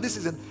of God in this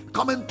season,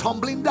 coming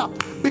tumbling down,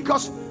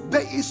 because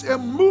there is a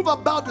move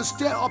about to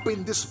stir up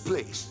in this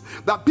place,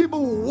 that people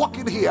who walk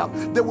in here,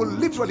 they will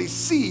literally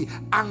see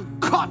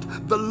and cut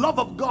the love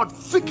of God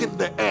thick in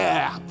the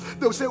air.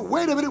 They will say,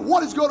 wait a minute,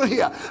 what is going on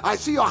here? I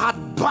see your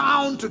heart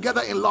bound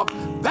together in love.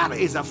 That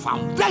is a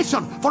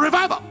foundation for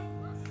revival.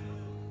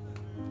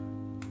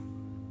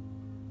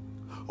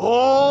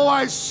 Oh,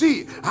 I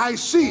see the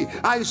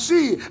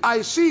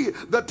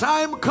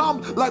time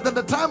come like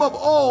the time of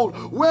old,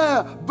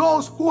 where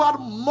those who had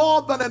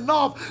more than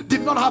enough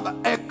did not have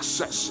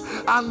excess,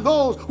 and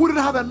those who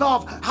didn't have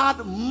enough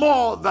had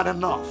more than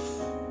enough.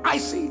 I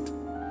see it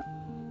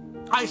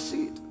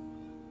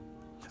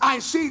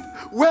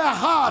where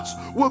hearts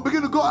will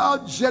begin to go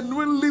out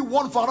genuinely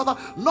one for another,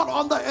 not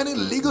under any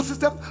legal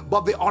system,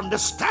 but the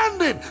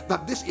understanding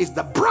that this is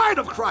the bride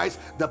of Christ,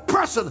 the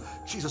person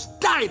Jesus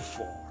died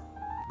for.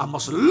 I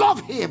must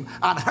love him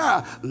and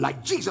her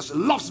like Jesus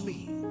loves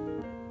me.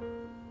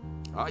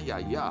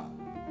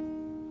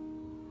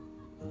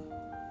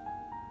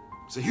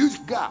 It's a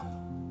huge gap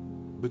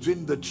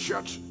between the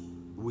church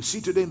we see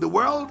today in the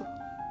world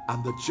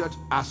and the church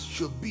as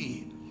should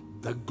be,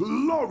 the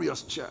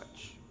glorious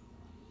church.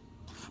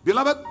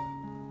 Beloved,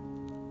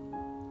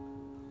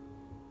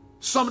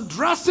 some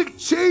drastic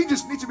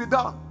changes need to be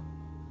done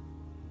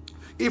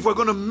if we're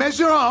going to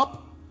measure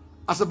up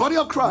as the body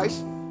of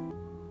Christ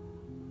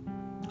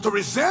to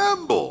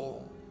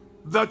resemble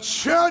the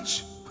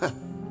church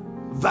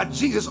that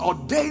Jesus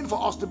ordained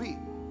for us to be.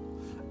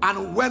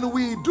 And when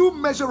we do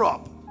measure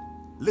up,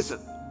 listen,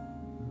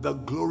 the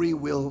glory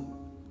will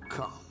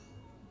come.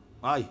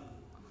 I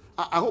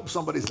hope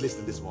somebody's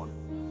listening this morning.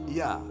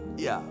 Yeah.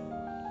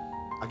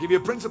 I'll give you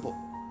a principle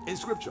in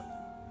scripture.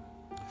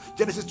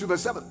 Genesis 2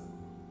 verse 7.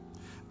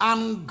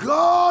 And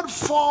God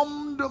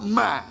formed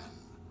man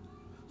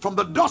from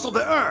the dust of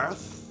the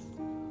earth.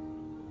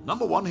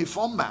 Number one, he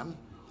formed man.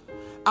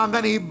 And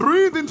then he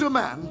breathed into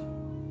man,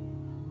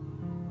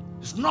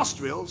 his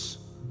nostrils,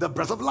 the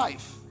breath of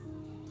life.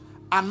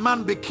 And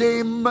man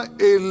became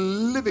a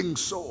living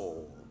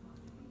soul.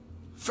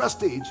 First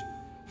stage,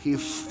 he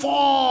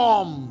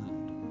formed.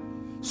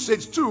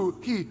 Stage 2,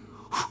 he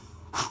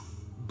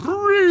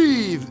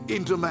breathed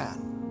into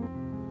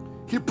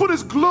man. He put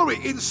his glory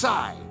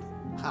inside.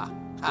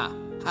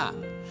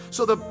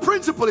 So the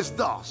principle is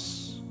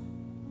thus: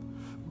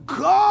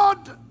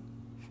 God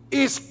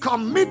is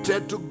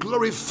committed to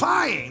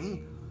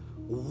glorifying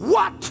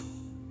what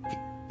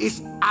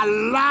is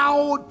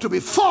allowed to be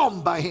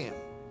formed by him.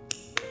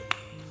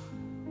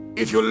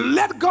 If you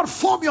let God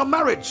form your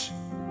marriage,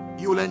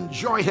 you will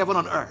enjoy heaven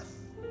on earth.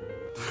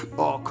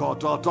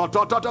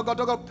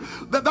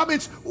 That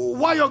means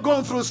while you're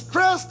going through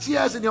stress,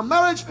 tears in your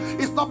marriage,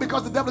 it's not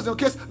because the devil is in your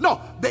case.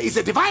 No, there is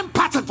a divine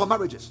pattern for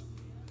marriages.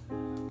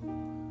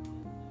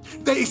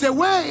 There is a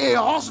way a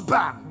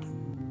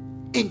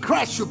husband in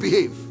Christ should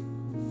behave.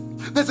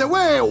 There's a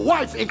way a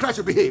wife in Christ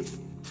should behave.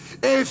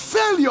 A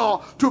failure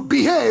to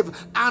behave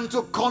and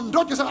to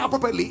conduct yourself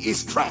appropriately is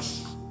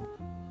stress.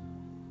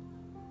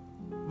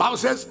 Bible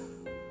says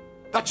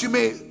that you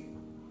may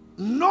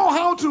know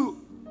how to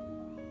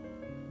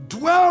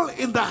dwell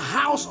in the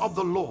house of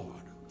the Lord.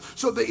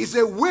 So there is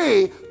a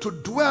way to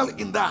dwell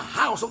in the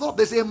house of the Lord.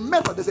 There's a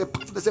method, there's a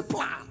pattern, there's a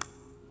plan.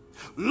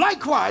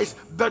 Likewise,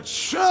 the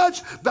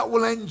church that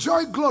will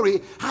enjoy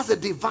glory has a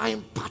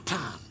divine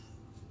pattern.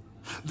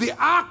 The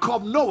ark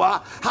of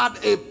Noah had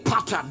a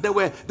pattern.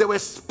 There were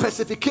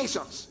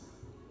specifications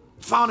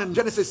found in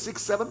Genesis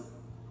 6:7,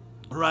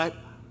 right?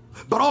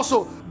 But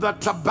also the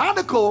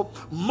tabernacle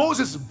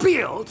Moses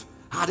built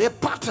had a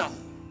pattern.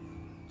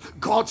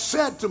 God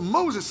said to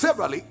Moses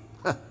severally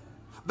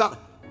that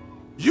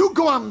you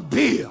go and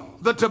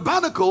build the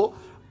tabernacle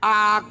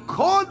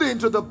according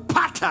to the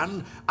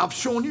pattern I've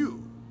shown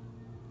you.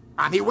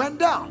 And he went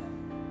down.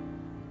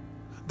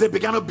 They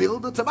began to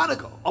build the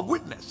tabernacle of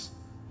witness.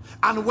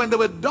 And when they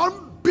were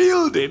done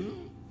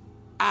building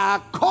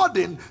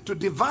according to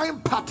divine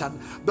pattern,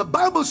 the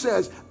Bible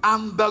says,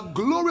 and the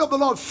glory of the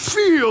Lord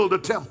filled the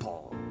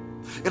temple.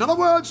 In other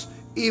words,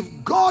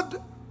 if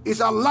God is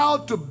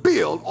allowed to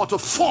build or to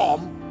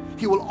form,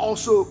 he will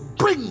also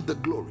bring the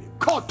glory.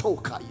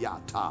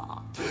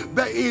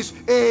 There is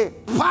a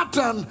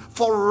pattern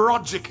for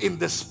logic in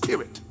the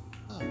spirit.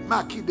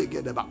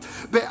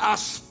 There are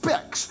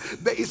specs.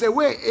 There is a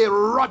way a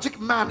logic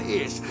man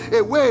is,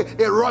 a way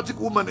a logic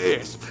woman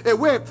is, a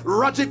way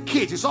logic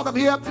kids. You saw them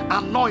here,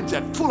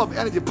 anointed, full of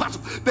energy,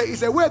 passion. There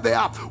is a way they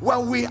are.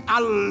 When we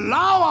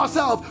allow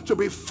ourselves to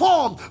be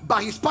formed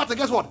by his pattern,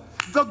 guess what?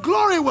 the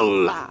glory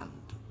will land.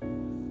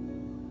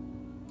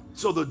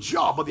 So the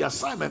job or the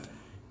assignment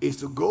is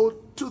to go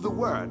to the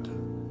Word.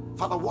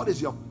 Father, what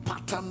is your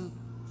pattern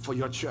for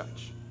your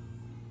church?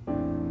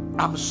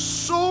 I'm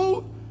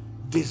so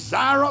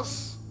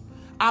desirous,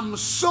 I'm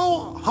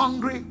so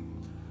hungry,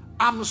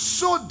 I'm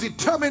so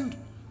determined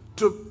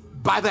to,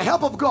 by the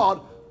help of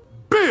God,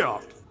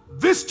 build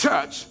this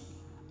church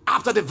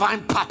after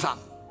divine pattern.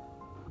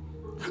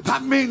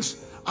 That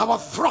means our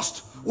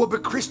thrust will be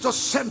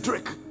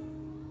Christocentric.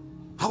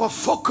 Our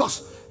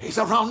focus is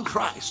around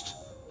Christ.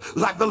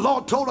 Like the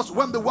Lord told us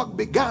when the work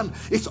began,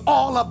 it's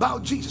all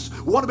about Jesus.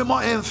 We want to be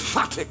more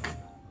emphatic.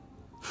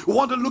 We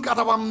want to look at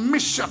our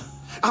mission.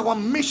 Our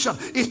mission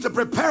is to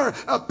prepare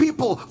a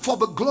people for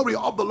the glory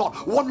of the Lord.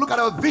 We want to look at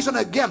our vision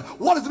again.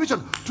 What is the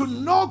vision? To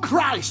know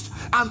Christ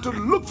and to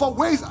look for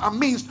ways and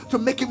means to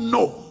make him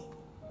known.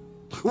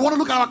 We want to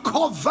look at our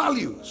core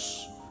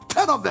values,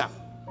 10 of them.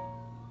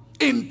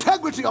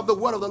 Integrity of the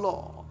word of the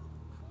Lord,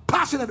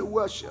 passionate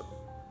worship,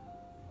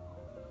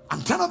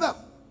 and 10 of them.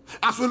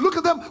 As we look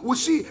at them, we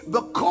see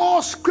the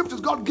core scriptures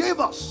God gave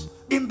us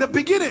in the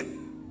beginning.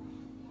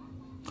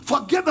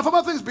 Forget the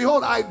former things,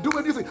 behold, I do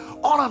a new thing.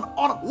 On and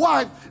on.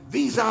 Why?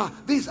 These are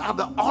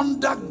the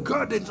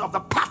undergirdings of the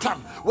pattern.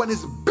 When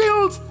it's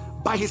built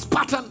by his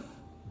pattern,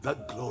 the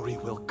glory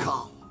will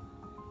come.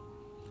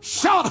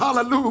 Shout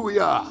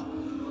hallelujah!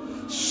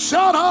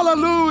 Shout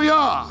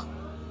hallelujah!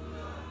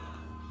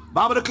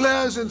 Bible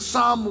declares in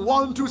Psalm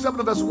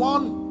 127 verse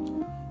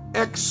 1,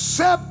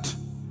 except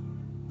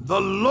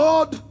the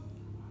Lord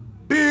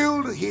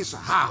build his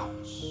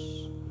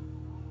house,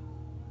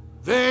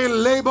 they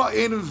labor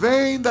in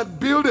vain that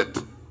build it.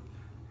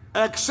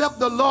 Except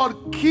the Lord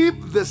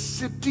keep the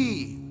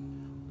city,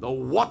 the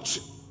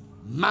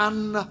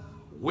watchman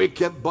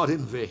waketh but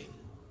in vain.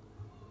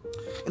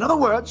 In other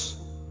words,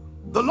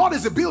 the Lord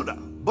is a builder,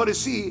 but you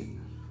see,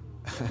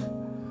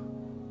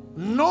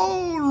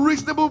 no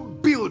reasonable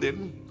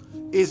building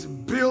is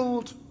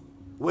built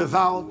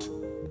without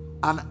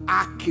an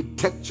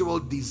architectural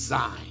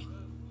design.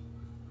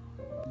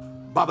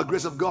 By the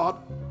grace of God,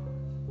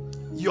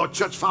 your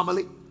church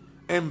family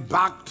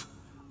embarked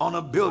on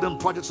a building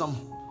project some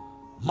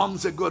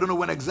months ago. I don't know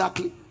when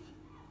exactly.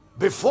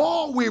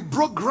 Before we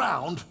broke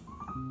ground,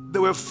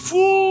 there were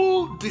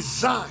full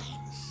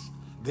designs: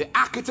 the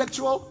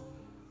architectural,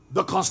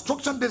 the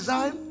construction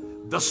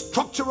design, the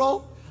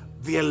structural,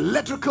 the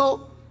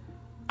electrical,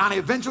 and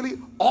eventually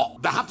all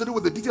that have to do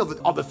with the detail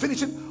of the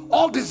finishing,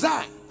 all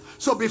designed.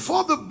 So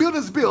before the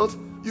building is built,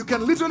 you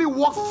can literally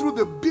walk through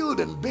the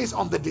building based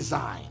on the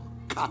design.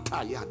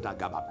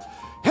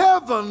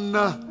 Heaven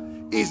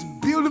is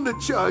building the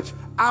church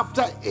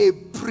after a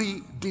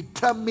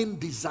predetermined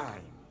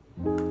design.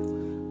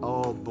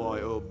 Oh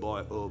boy, oh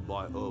boy, oh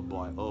boy, oh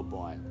boy, oh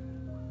boy.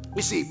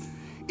 You see,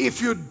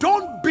 if you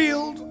don't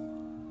build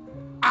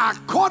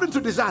according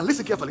to design,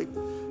 listen carefully,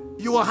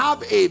 you will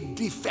have a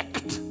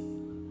defect.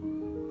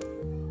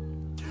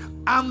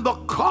 And the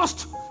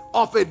cost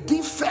of a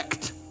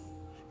defect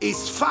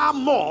is far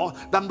more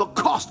than the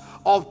cost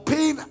of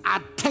paying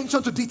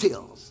attention to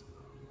details.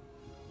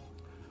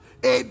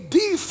 A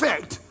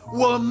defect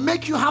will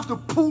make you have to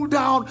pull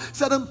down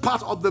certain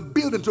parts of the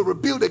building to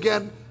rebuild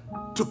again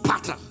to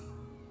pattern.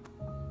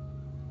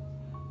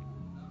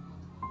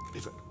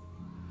 Defect.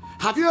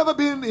 Have you ever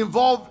been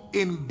involved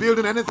in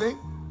building anything,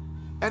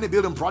 any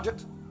building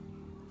project,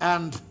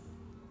 and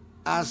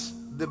as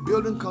the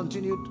building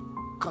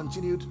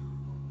continued,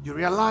 you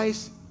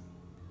realize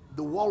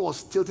the wall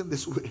was tilting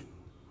this way,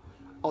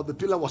 or the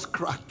pillar was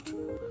cracked,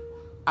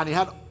 and you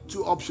had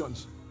two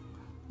options.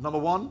 Number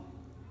one,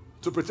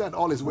 to pretend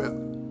all is well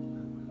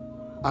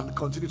and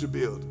continue to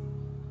build,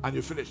 and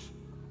you finish,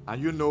 and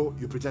you know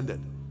you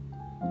pretended.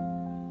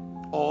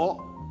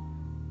 Or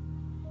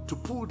to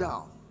pull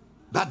down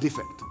that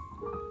defect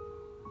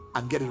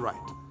and get it right.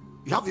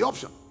 You have the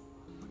option.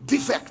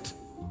 Defect.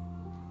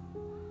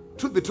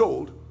 Truth be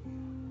told,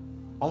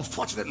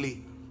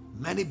 unfortunately,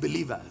 many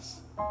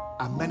believers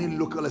and many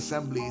local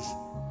assemblies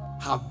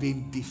have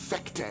been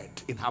defected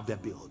in how they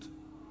build.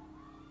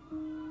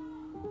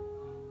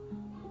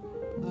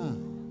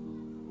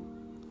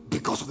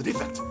 Because of the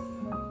defect,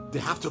 they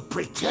have to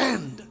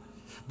pretend.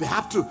 They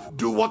have to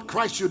do what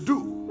Christ should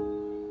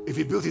do. If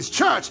he built his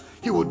church,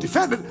 he will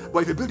defend it.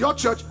 But if you build your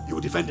church, you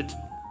will defend it.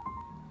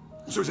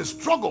 So it's a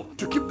struggle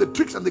to keep the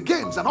tricks and the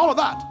games and all of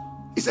that.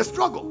 It's a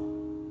struggle.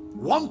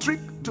 One trick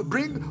to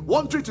bring,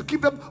 one trick to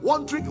keep them,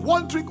 one trick,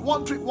 one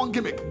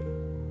gimmick.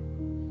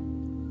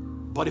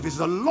 But if it's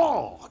the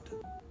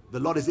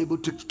Lord is able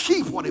to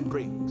keep what he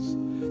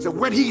brings. So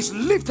when he is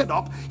lifted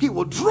up, he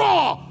will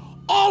draw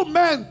all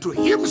men to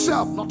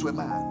himself, not to a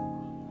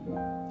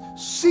man.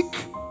 Seek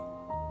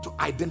to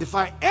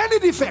identify any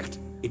defect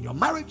in your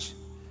marriage,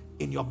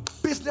 in your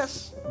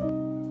business,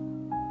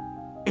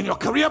 in your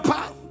career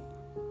path,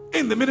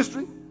 in the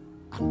ministry,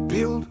 and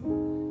build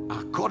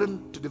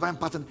according to divine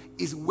pattern.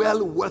 Is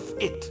well worth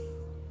it.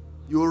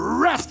 You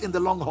rest in the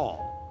long haul.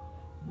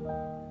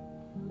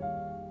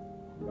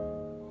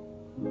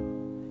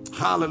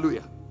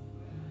 Hallelujah.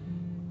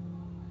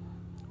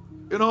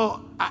 You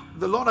know,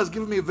 the Lord has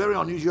given me a very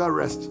unusual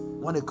rest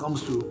when it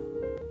comes to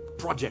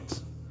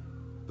projects.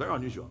 Very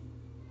unusual.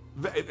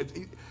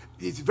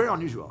 It's very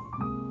unusual.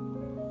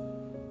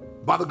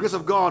 By the grace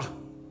of God,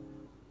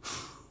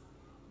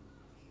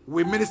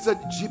 we ministered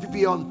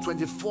GPP on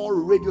 24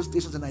 radio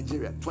stations in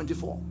Nigeria.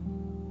 24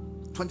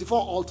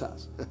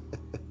 altars.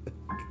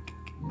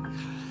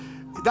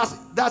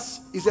 That's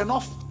is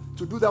enough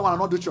to do that one and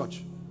not do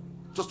church.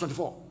 Just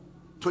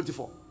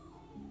 24.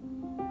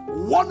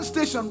 One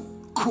station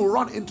could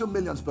run into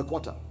millions per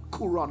quarter.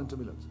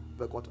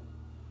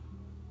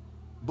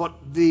 But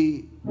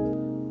the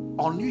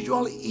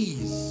unusual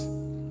ease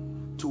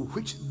to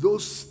which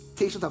those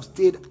stations have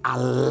stayed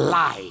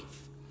alive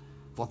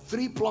for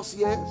 3+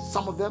 years,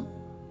 some of them,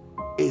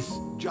 is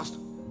just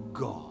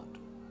God.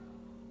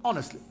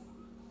 Honestly,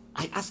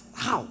 I ask,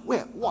 how,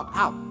 where, what,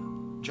 how?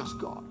 Just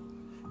God.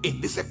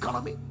 In this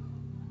economy,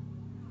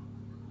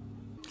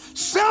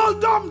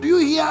 seldom do you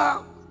hear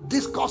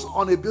discourse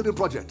on a building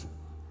project.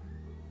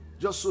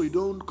 Just so you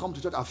don't come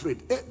to church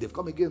afraid. They've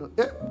come again.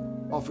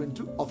 Offering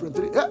 2, offering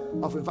 3,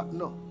 offering 5.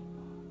 No.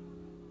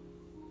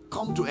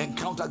 Come to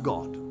encounter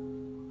God.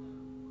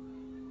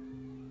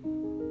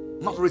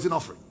 Not raising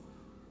offering.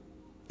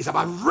 It's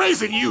about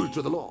raising you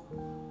to the Lord.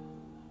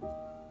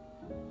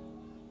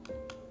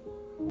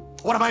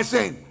 What am I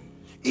saying?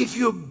 If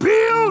you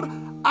build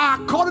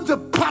according to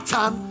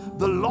pattern,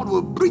 the Lord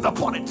will breathe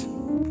upon it.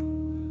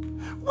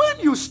 When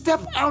you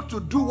step out to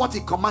do what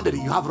He commanded,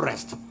 you have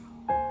rest.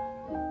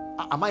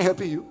 Am I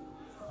helping you?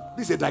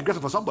 This is a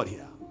digression for somebody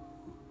here.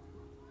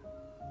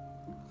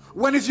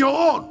 When it's your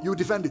own, you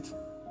defend it.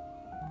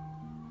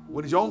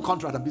 When it's your own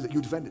contract and business, you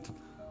defend it.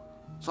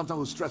 Sometimes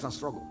with stress and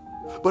struggle.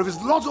 But if it's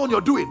the Lord's own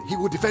you're doing, He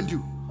will defend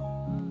you.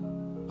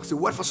 That's a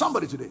word for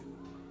somebody today.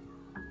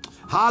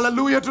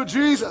 Hallelujah to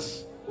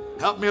Jesus.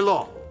 Help me,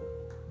 Lord.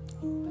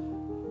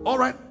 All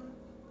right.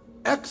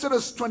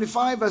 Exodus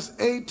 25 verse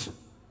 8.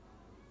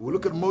 We'll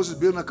look at Moses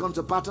building a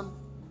counter pattern.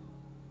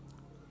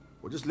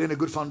 We're just laying a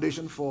good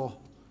foundation for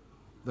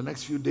the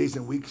next few days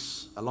and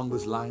weeks along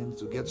this line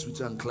to get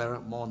sweeter and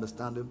clearer, more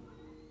understanding.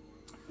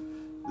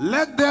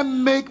 Let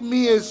them make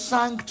me a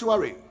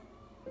sanctuary,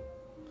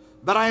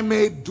 that I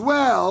may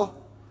dwell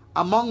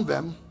among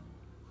them.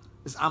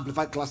 It's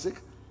Amplified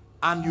Classic.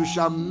 And you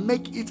shall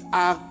make it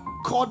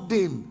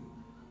according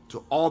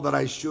to all that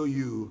I show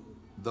you,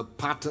 the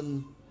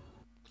pattern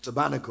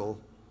tabernacle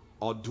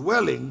or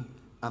dwelling,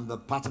 and the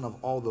pattern of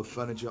all the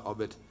furniture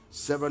of it.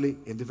 Severally,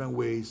 in different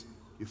ways,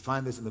 you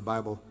find this in the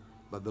Bible.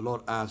 But the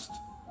Lord asked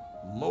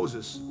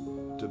Moses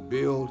to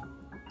build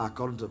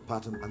according to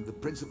pattern, and the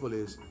principle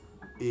is,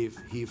 if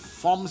he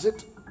forms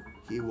it,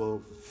 he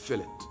will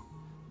fill it.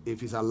 If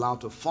he's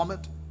allowed to form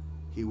it,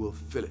 he will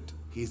fill it.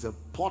 He's a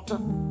potter,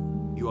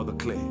 you are the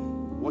clay.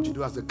 What you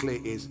do as the clay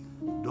is,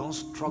 don't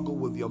struggle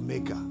with your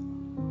maker.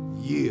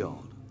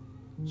 Yield,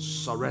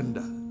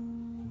 surrender,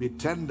 be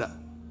tender,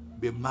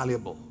 be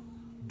malleable.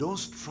 Don't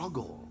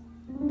struggle,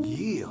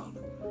 yield.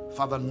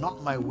 Father,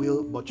 not my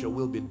will, but your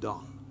will be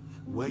done.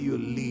 Where you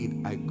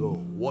lead, I go.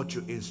 What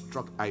you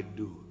instruct, I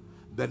do.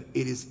 Then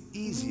it is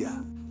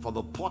easier for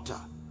the potter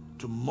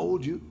to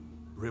mold you,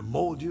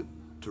 remold you,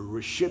 to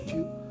reshape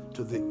you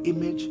to the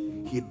image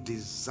He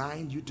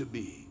designed you to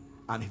be.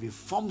 And if He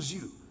forms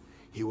you,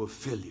 He will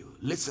fill you.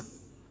 Listen,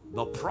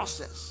 the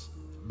process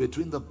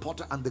between the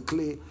potter and the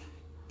clay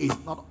is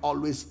not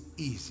always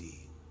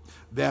easy.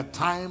 There are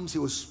times He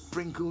will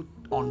sprinkle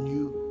on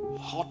you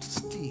hot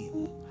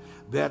steam.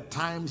 There are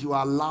times you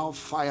allow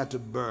fire to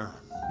burn.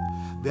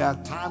 There are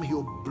times He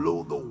will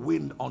blow the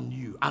wind on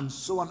you, and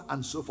so on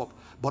and so forth.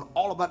 But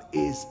all of that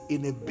is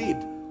in a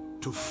bid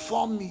to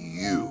form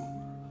you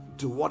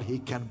to what He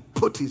can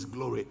put His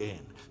glory in.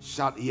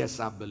 Shout, yes,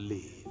 I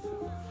believe.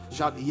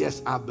 Shout,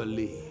 yes, I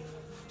believe.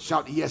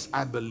 Shout, yes,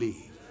 I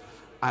believe.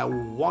 I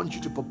want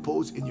you to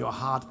propose in your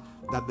heart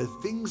that the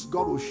things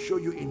God will show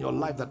you in your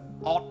life that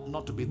ought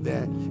not to be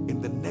there,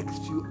 in the next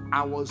few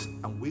hours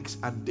and weeks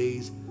and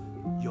days,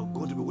 you're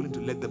going to be willing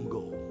to let them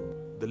go.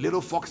 The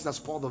little fox that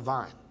spoiled the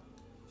vine,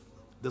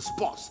 the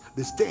spots,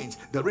 the stains,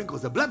 the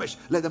wrinkles, the blemish,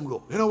 let them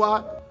go. You know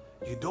why?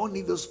 You don't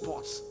need those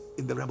spots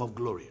in the realm of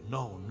glory.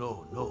 No. You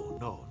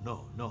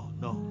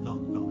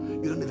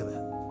don't need them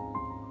there.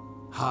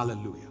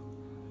 Hallelujah.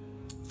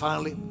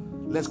 Finally,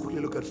 let's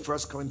quickly look at 1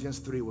 Corinthians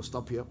 3. We'll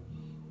stop here.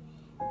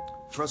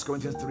 1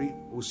 Corinthians 3,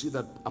 we'll see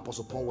that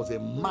Apostle Paul was a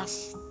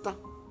master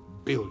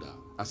builder,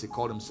 as he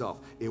called himself,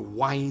 a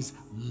wise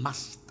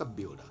master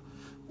builder.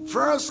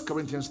 1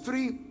 Corinthians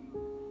 3,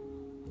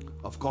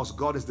 of course,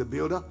 God is the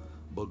builder,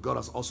 but God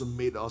has also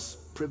made us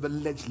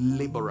privileged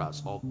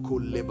laborers or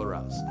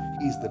co-laborers.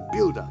 He is the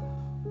builder,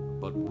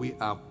 but we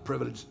are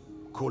privileged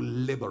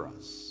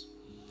co-laborers.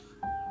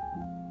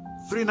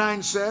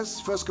 3:9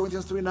 says, 1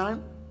 Corinthians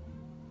 3:9,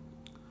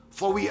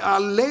 for we are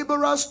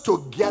laborers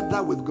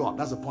together with God.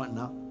 That's the point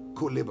now.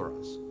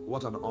 Co-laborers.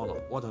 What an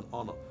honor. What an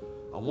honor.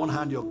 On one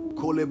hand, you're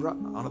co-laborer.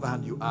 On the other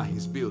hand, you are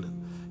His building.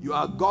 You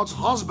are God's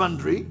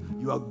husbandry.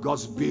 You are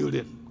God's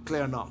building.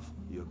 Clear enough.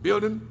 You're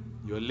building,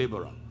 you're a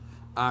laborer.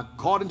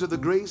 according to the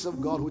grace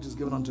of God which is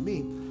given unto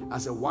me,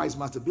 as a wise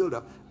master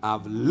builder,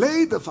 I've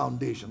laid the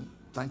foundation,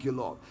 thank you,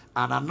 Lord,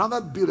 and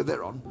another buildeth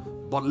thereon.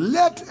 But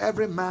let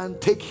every man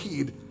take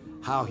heed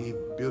how he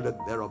buildeth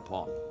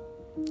thereupon.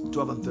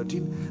 12 and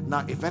 13.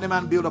 Now, if any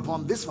man build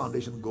upon this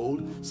foundation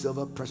gold,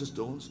 silver, precious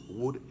stones,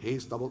 wood, hay,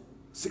 stubble,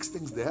 6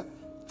 things there.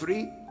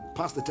 3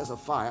 pass the test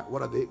of fire.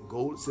 What are they?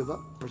 Gold, silver,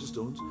 precious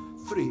stones.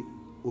 3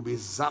 will be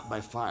zapped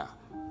by fire.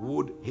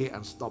 Wood, hay,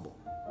 and stubble.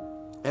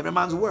 Every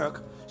man's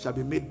work shall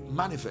be made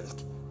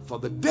manifest, for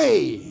the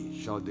day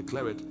shall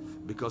declare it,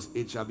 because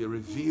it shall be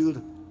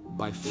revealed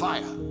by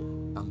fire,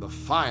 and the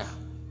fire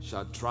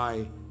shall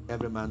try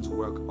every man's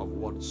work of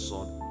what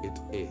sort it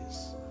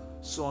is.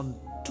 So on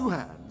 2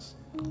 hands,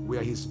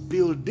 where he's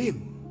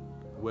building,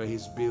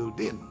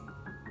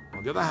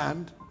 on the other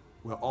hand,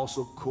 we're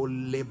also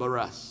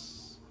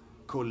co-laborers.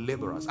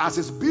 As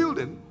he's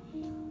building,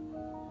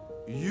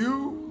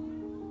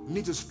 you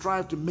need to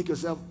strive to make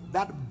yourself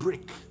that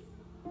brick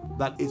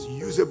that is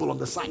usable on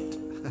the site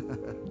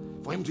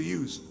for him to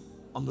use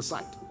on the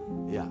site.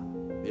 Yeah.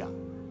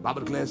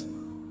 Bible declares,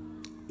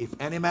 if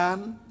any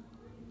man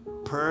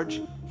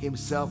purge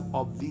himself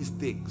of these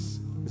things.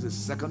 This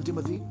is 2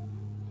 Timothy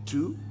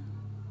 2,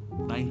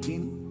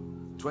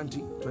 19,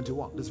 20,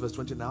 21. This is verse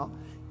 20 now.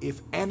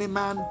 If any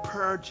man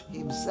purge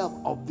himself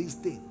of these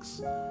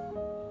things,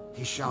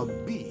 he shall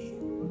be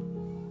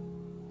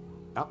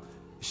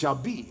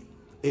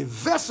a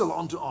vessel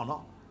unto honor,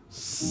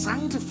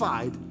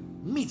 sanctified,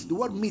 meet. The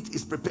word meet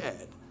is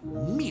prepared.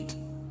 Meet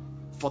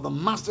for the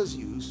master's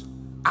use,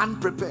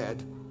 and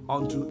prepared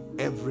unto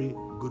every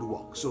good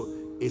work. So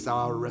it's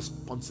our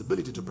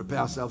responsibility to prepare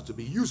ourselves to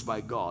be used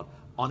by God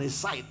on a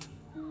site.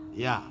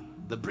 Yeah,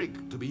 the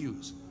brick to be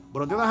used.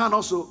 But on the other hand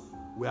also,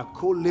 we are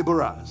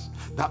co-laborers.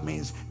 That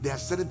means there are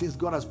certain things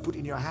God has put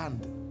in your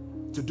hand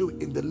to do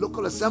in the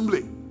local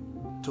assembly,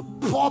 to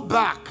pour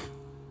back,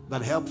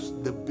 that helps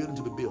the building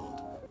to be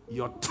built.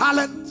 Your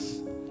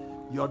talents,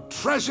 your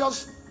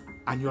treasures,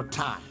 and your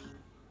time.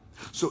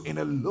 So in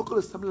a local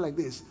assembly like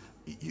this,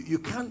 you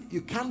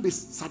can't be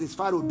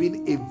satisfied with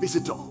being a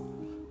visitor.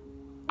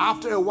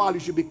 After a while, you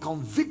should be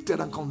convicted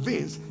and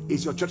convinced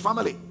it's your church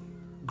family.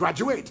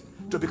 Graduate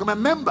to become a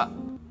member,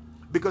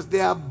 because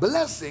there are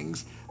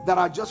blessings that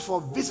are just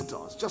for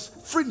visitors, just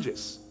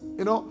fringes.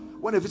 You know,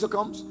 when a visitor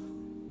comes,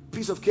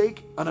 piece of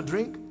cake and a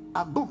drink,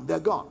 and boom, they're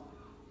gone.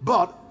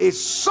 But a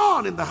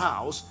son in the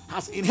house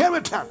has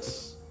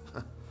inheritance.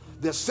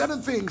 There are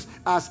certain things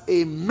as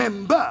a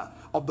member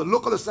of the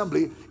local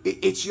assembly,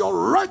 it's your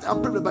right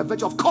and privilege by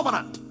virtue of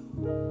covenant.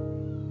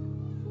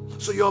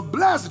 So you're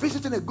blessed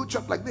visiting a good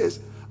church like this,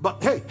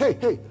 but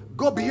hey,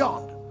 go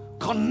beyond.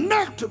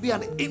 Connect to be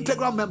an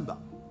integral member.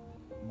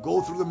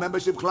 Go through the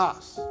membership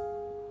class.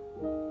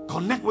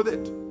 Connect with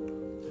it.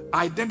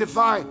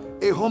 Identify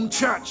a home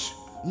church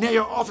near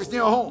your office,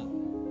 near your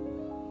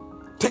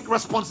home. Take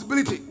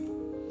responsibility.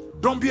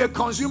 Don't be a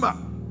consumer.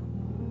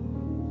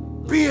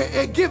 Be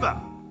a giver.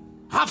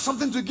 Have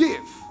something to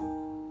give.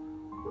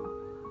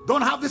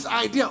 Don't have this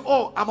idea,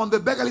 oh, I'm on the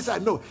beggarly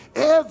side. No,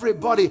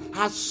 everybody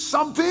has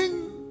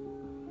something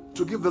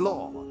to give the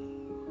Lord.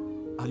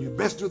 And you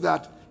best do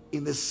that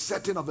in the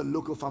setting of a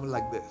local family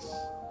like this.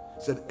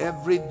 Said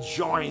every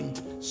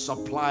joint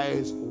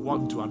supplies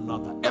one to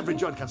another. Every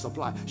joint can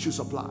supply, should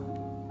supply.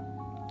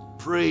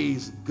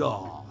 Praise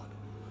God.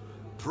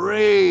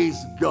 Praise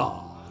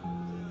God.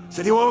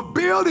 Said he will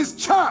build his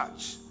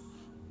church,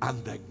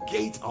 and the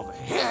gate of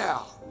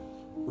hell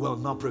will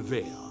not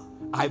prevail.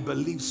 I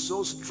believe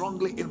so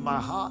strongly in my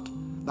heart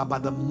that by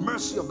the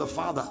mercy of the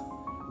Father,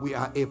 we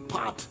are a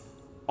part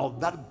of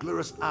that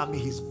glorious army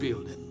he's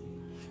building.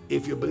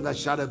 If you believe that,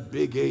 shout a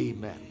big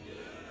amen.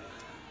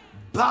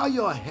 Bow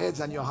your heads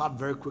and your heart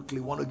very quickly.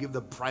 I want to give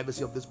the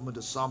privacy of this moment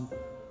to some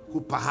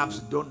who perhaps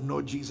don't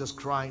know Jesus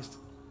Christ.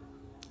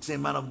 Say,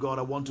 man of God,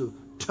 I want to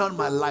turn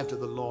my life to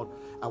the Lord.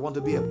 I want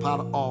to be a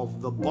part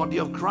of the body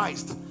of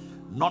Christ.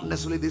 Not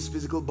necessarily this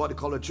physical body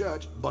called a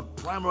church, but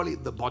primarily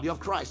the body of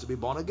Christ, to be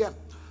born again.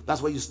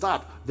 That's where you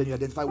start. Then you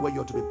identify where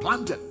you're to be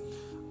planted.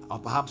 Or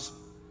perhaps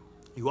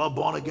you are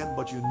born again,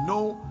 but you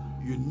know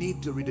you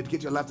need to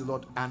rededicate your life to the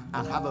Lord and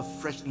have a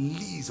fresh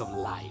lease of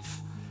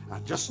life.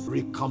 And just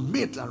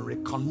recommit and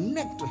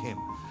reconnect to him.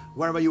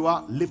 Wherever you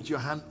are, lift your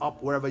hand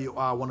up. Wherever you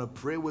are, I want to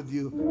pray with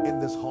you in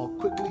this hall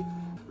quickly.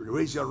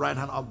 Raise your right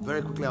hand up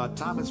very quickly. Our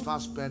time is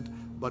fast spent,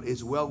 but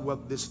it's well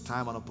worth this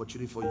time and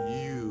opportunity for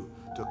you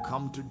to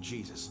come to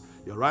Jesus.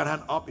 Your right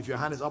hand up. If your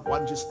hand is up, why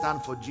don't you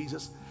stand for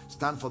Jesus?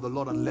 Stand for the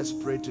Lord and let's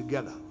pray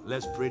together.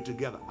 Let's pray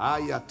together.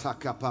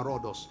 Ayataka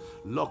parodos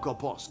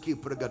lokopos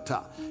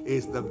kipregata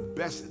is the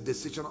best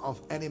decision of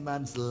any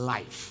man's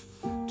life,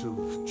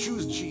 to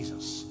choose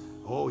Jesus.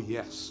 Oh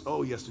yes,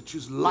 to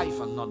choose life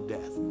and not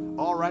death.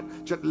 All right,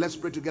 church, let's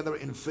pray together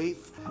in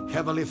faith.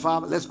 Heavenly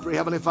Father, let's pray.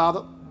 Heavenly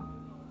Father,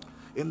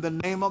 in the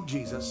name of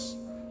Jesus,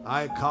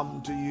 I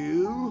come to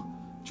you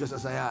just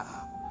as I am.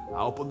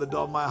 I open the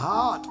door of my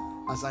heart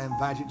as I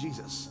invite you,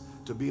 Jesus,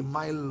 to be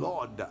my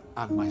Lord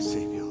and my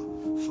Savior.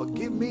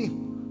 Forgive me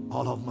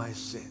all of my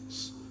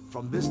sins.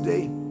 From this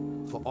day,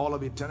 for all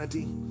of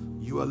eternity,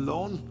 You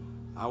alone,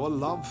 our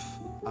love,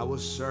 I will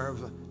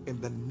serve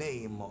in the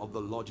name of the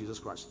Lord Jesus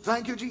Christ.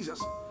 Thank you,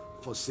 Jesus,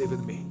 for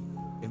saving me.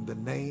 In the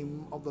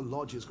name of the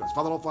Lord Jesus Christ.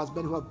 Father, Lord, for us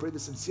men who have prayed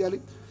this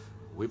sincerely,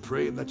 we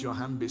pray that your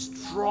hand be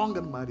strong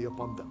and mighty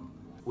upon them.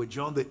 We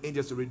join the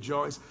angels to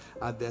rejoice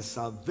at their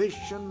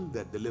salvation,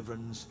 their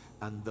deliverance,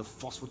 and the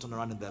forceful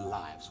turnaround in their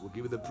lives. We'll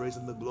give you the praise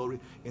and the glory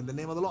in the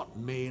name of the Lord.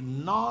 May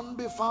none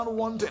be found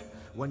wanting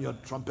when your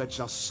trumpet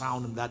shall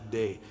sound in that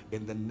day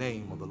in the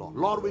name of the Lord.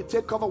 Lord, we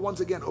take cover once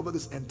again over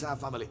this entire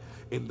family.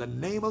 In the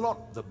name of the Lord,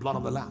 the blood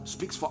of the Lamb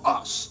speaks for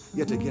us.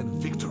 Yet again,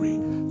 victory.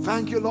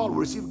 Thank you, Lord. We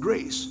receive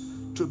grace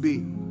to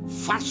be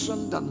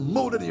fashioned and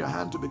molded in your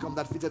hand to become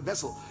that fitted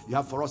vessel you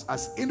have for us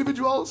as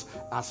individuals,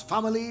 as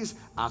families,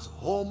 as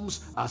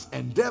homes, as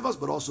endeavors,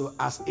 but also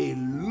as a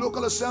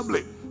local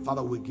assembly.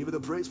 Father, we give you the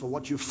praise for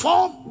what you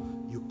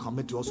form. You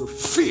commit to also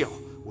fill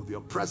with your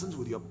presence,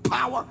 with your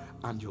power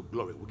and your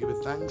glory. We give you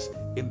thanks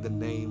in the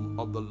name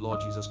of the Lord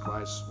Jesus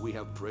Christ. We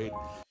have prayed.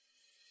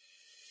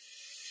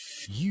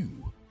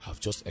 You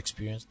have just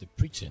experienced the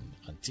preaching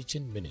and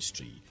teaching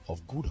ministry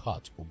of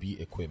Goodheart Obi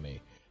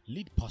Ekweme,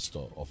 lead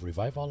pastor of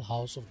Revival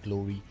House of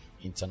Glory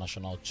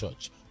International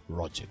Church,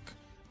 Rogic,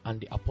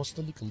 and the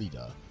apostolic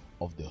leader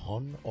of the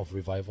Horn of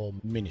Revival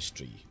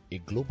Ministry, a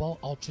global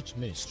outreach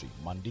ministry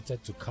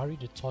mandated to carry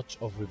the torch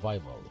of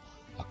revival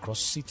across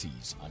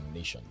cities and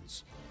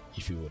nations.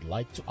 If you would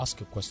like to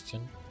ask a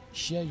question,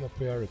 share your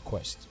prayer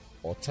request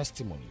or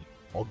testimony,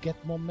 or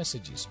get more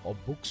messages or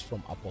books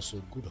from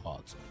Apostle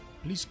Goodheart,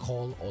 please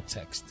call or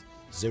text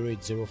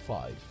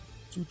 0805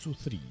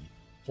 223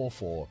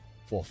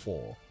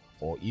 4444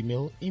 or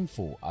email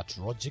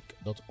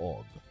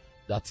info@rogic.org.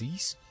 That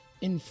is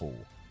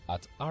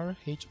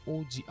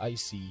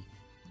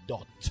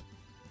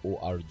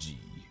info@rhogic.org.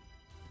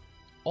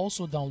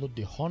 Also download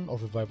the Horn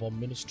of Revival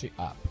Ministry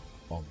app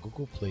on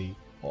Google Play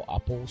or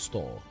Apple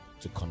Store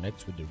to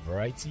connect with the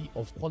variety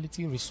of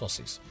quality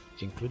resources,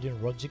 including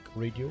Rogic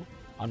Radio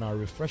and our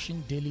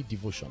refreshing daily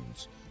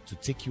devotions to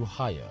take you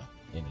higher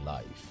in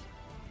life.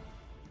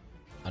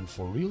 And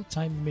for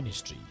real-time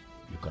ministry,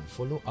 you can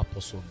follow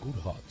Apostle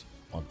Goodheart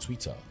on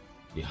Twitter.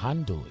 The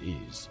handle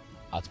is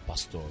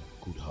 @Pastor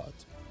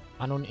Goodheart,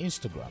 and on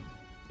Instagram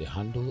the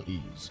handle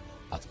is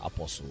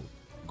 @Apostle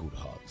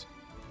Goodheart.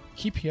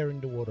 Keep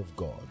hearing the word of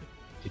God.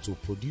 It will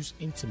produce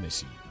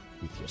intimacy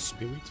with your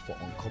spirit for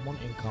uncommon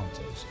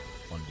encounters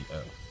on the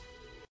earth.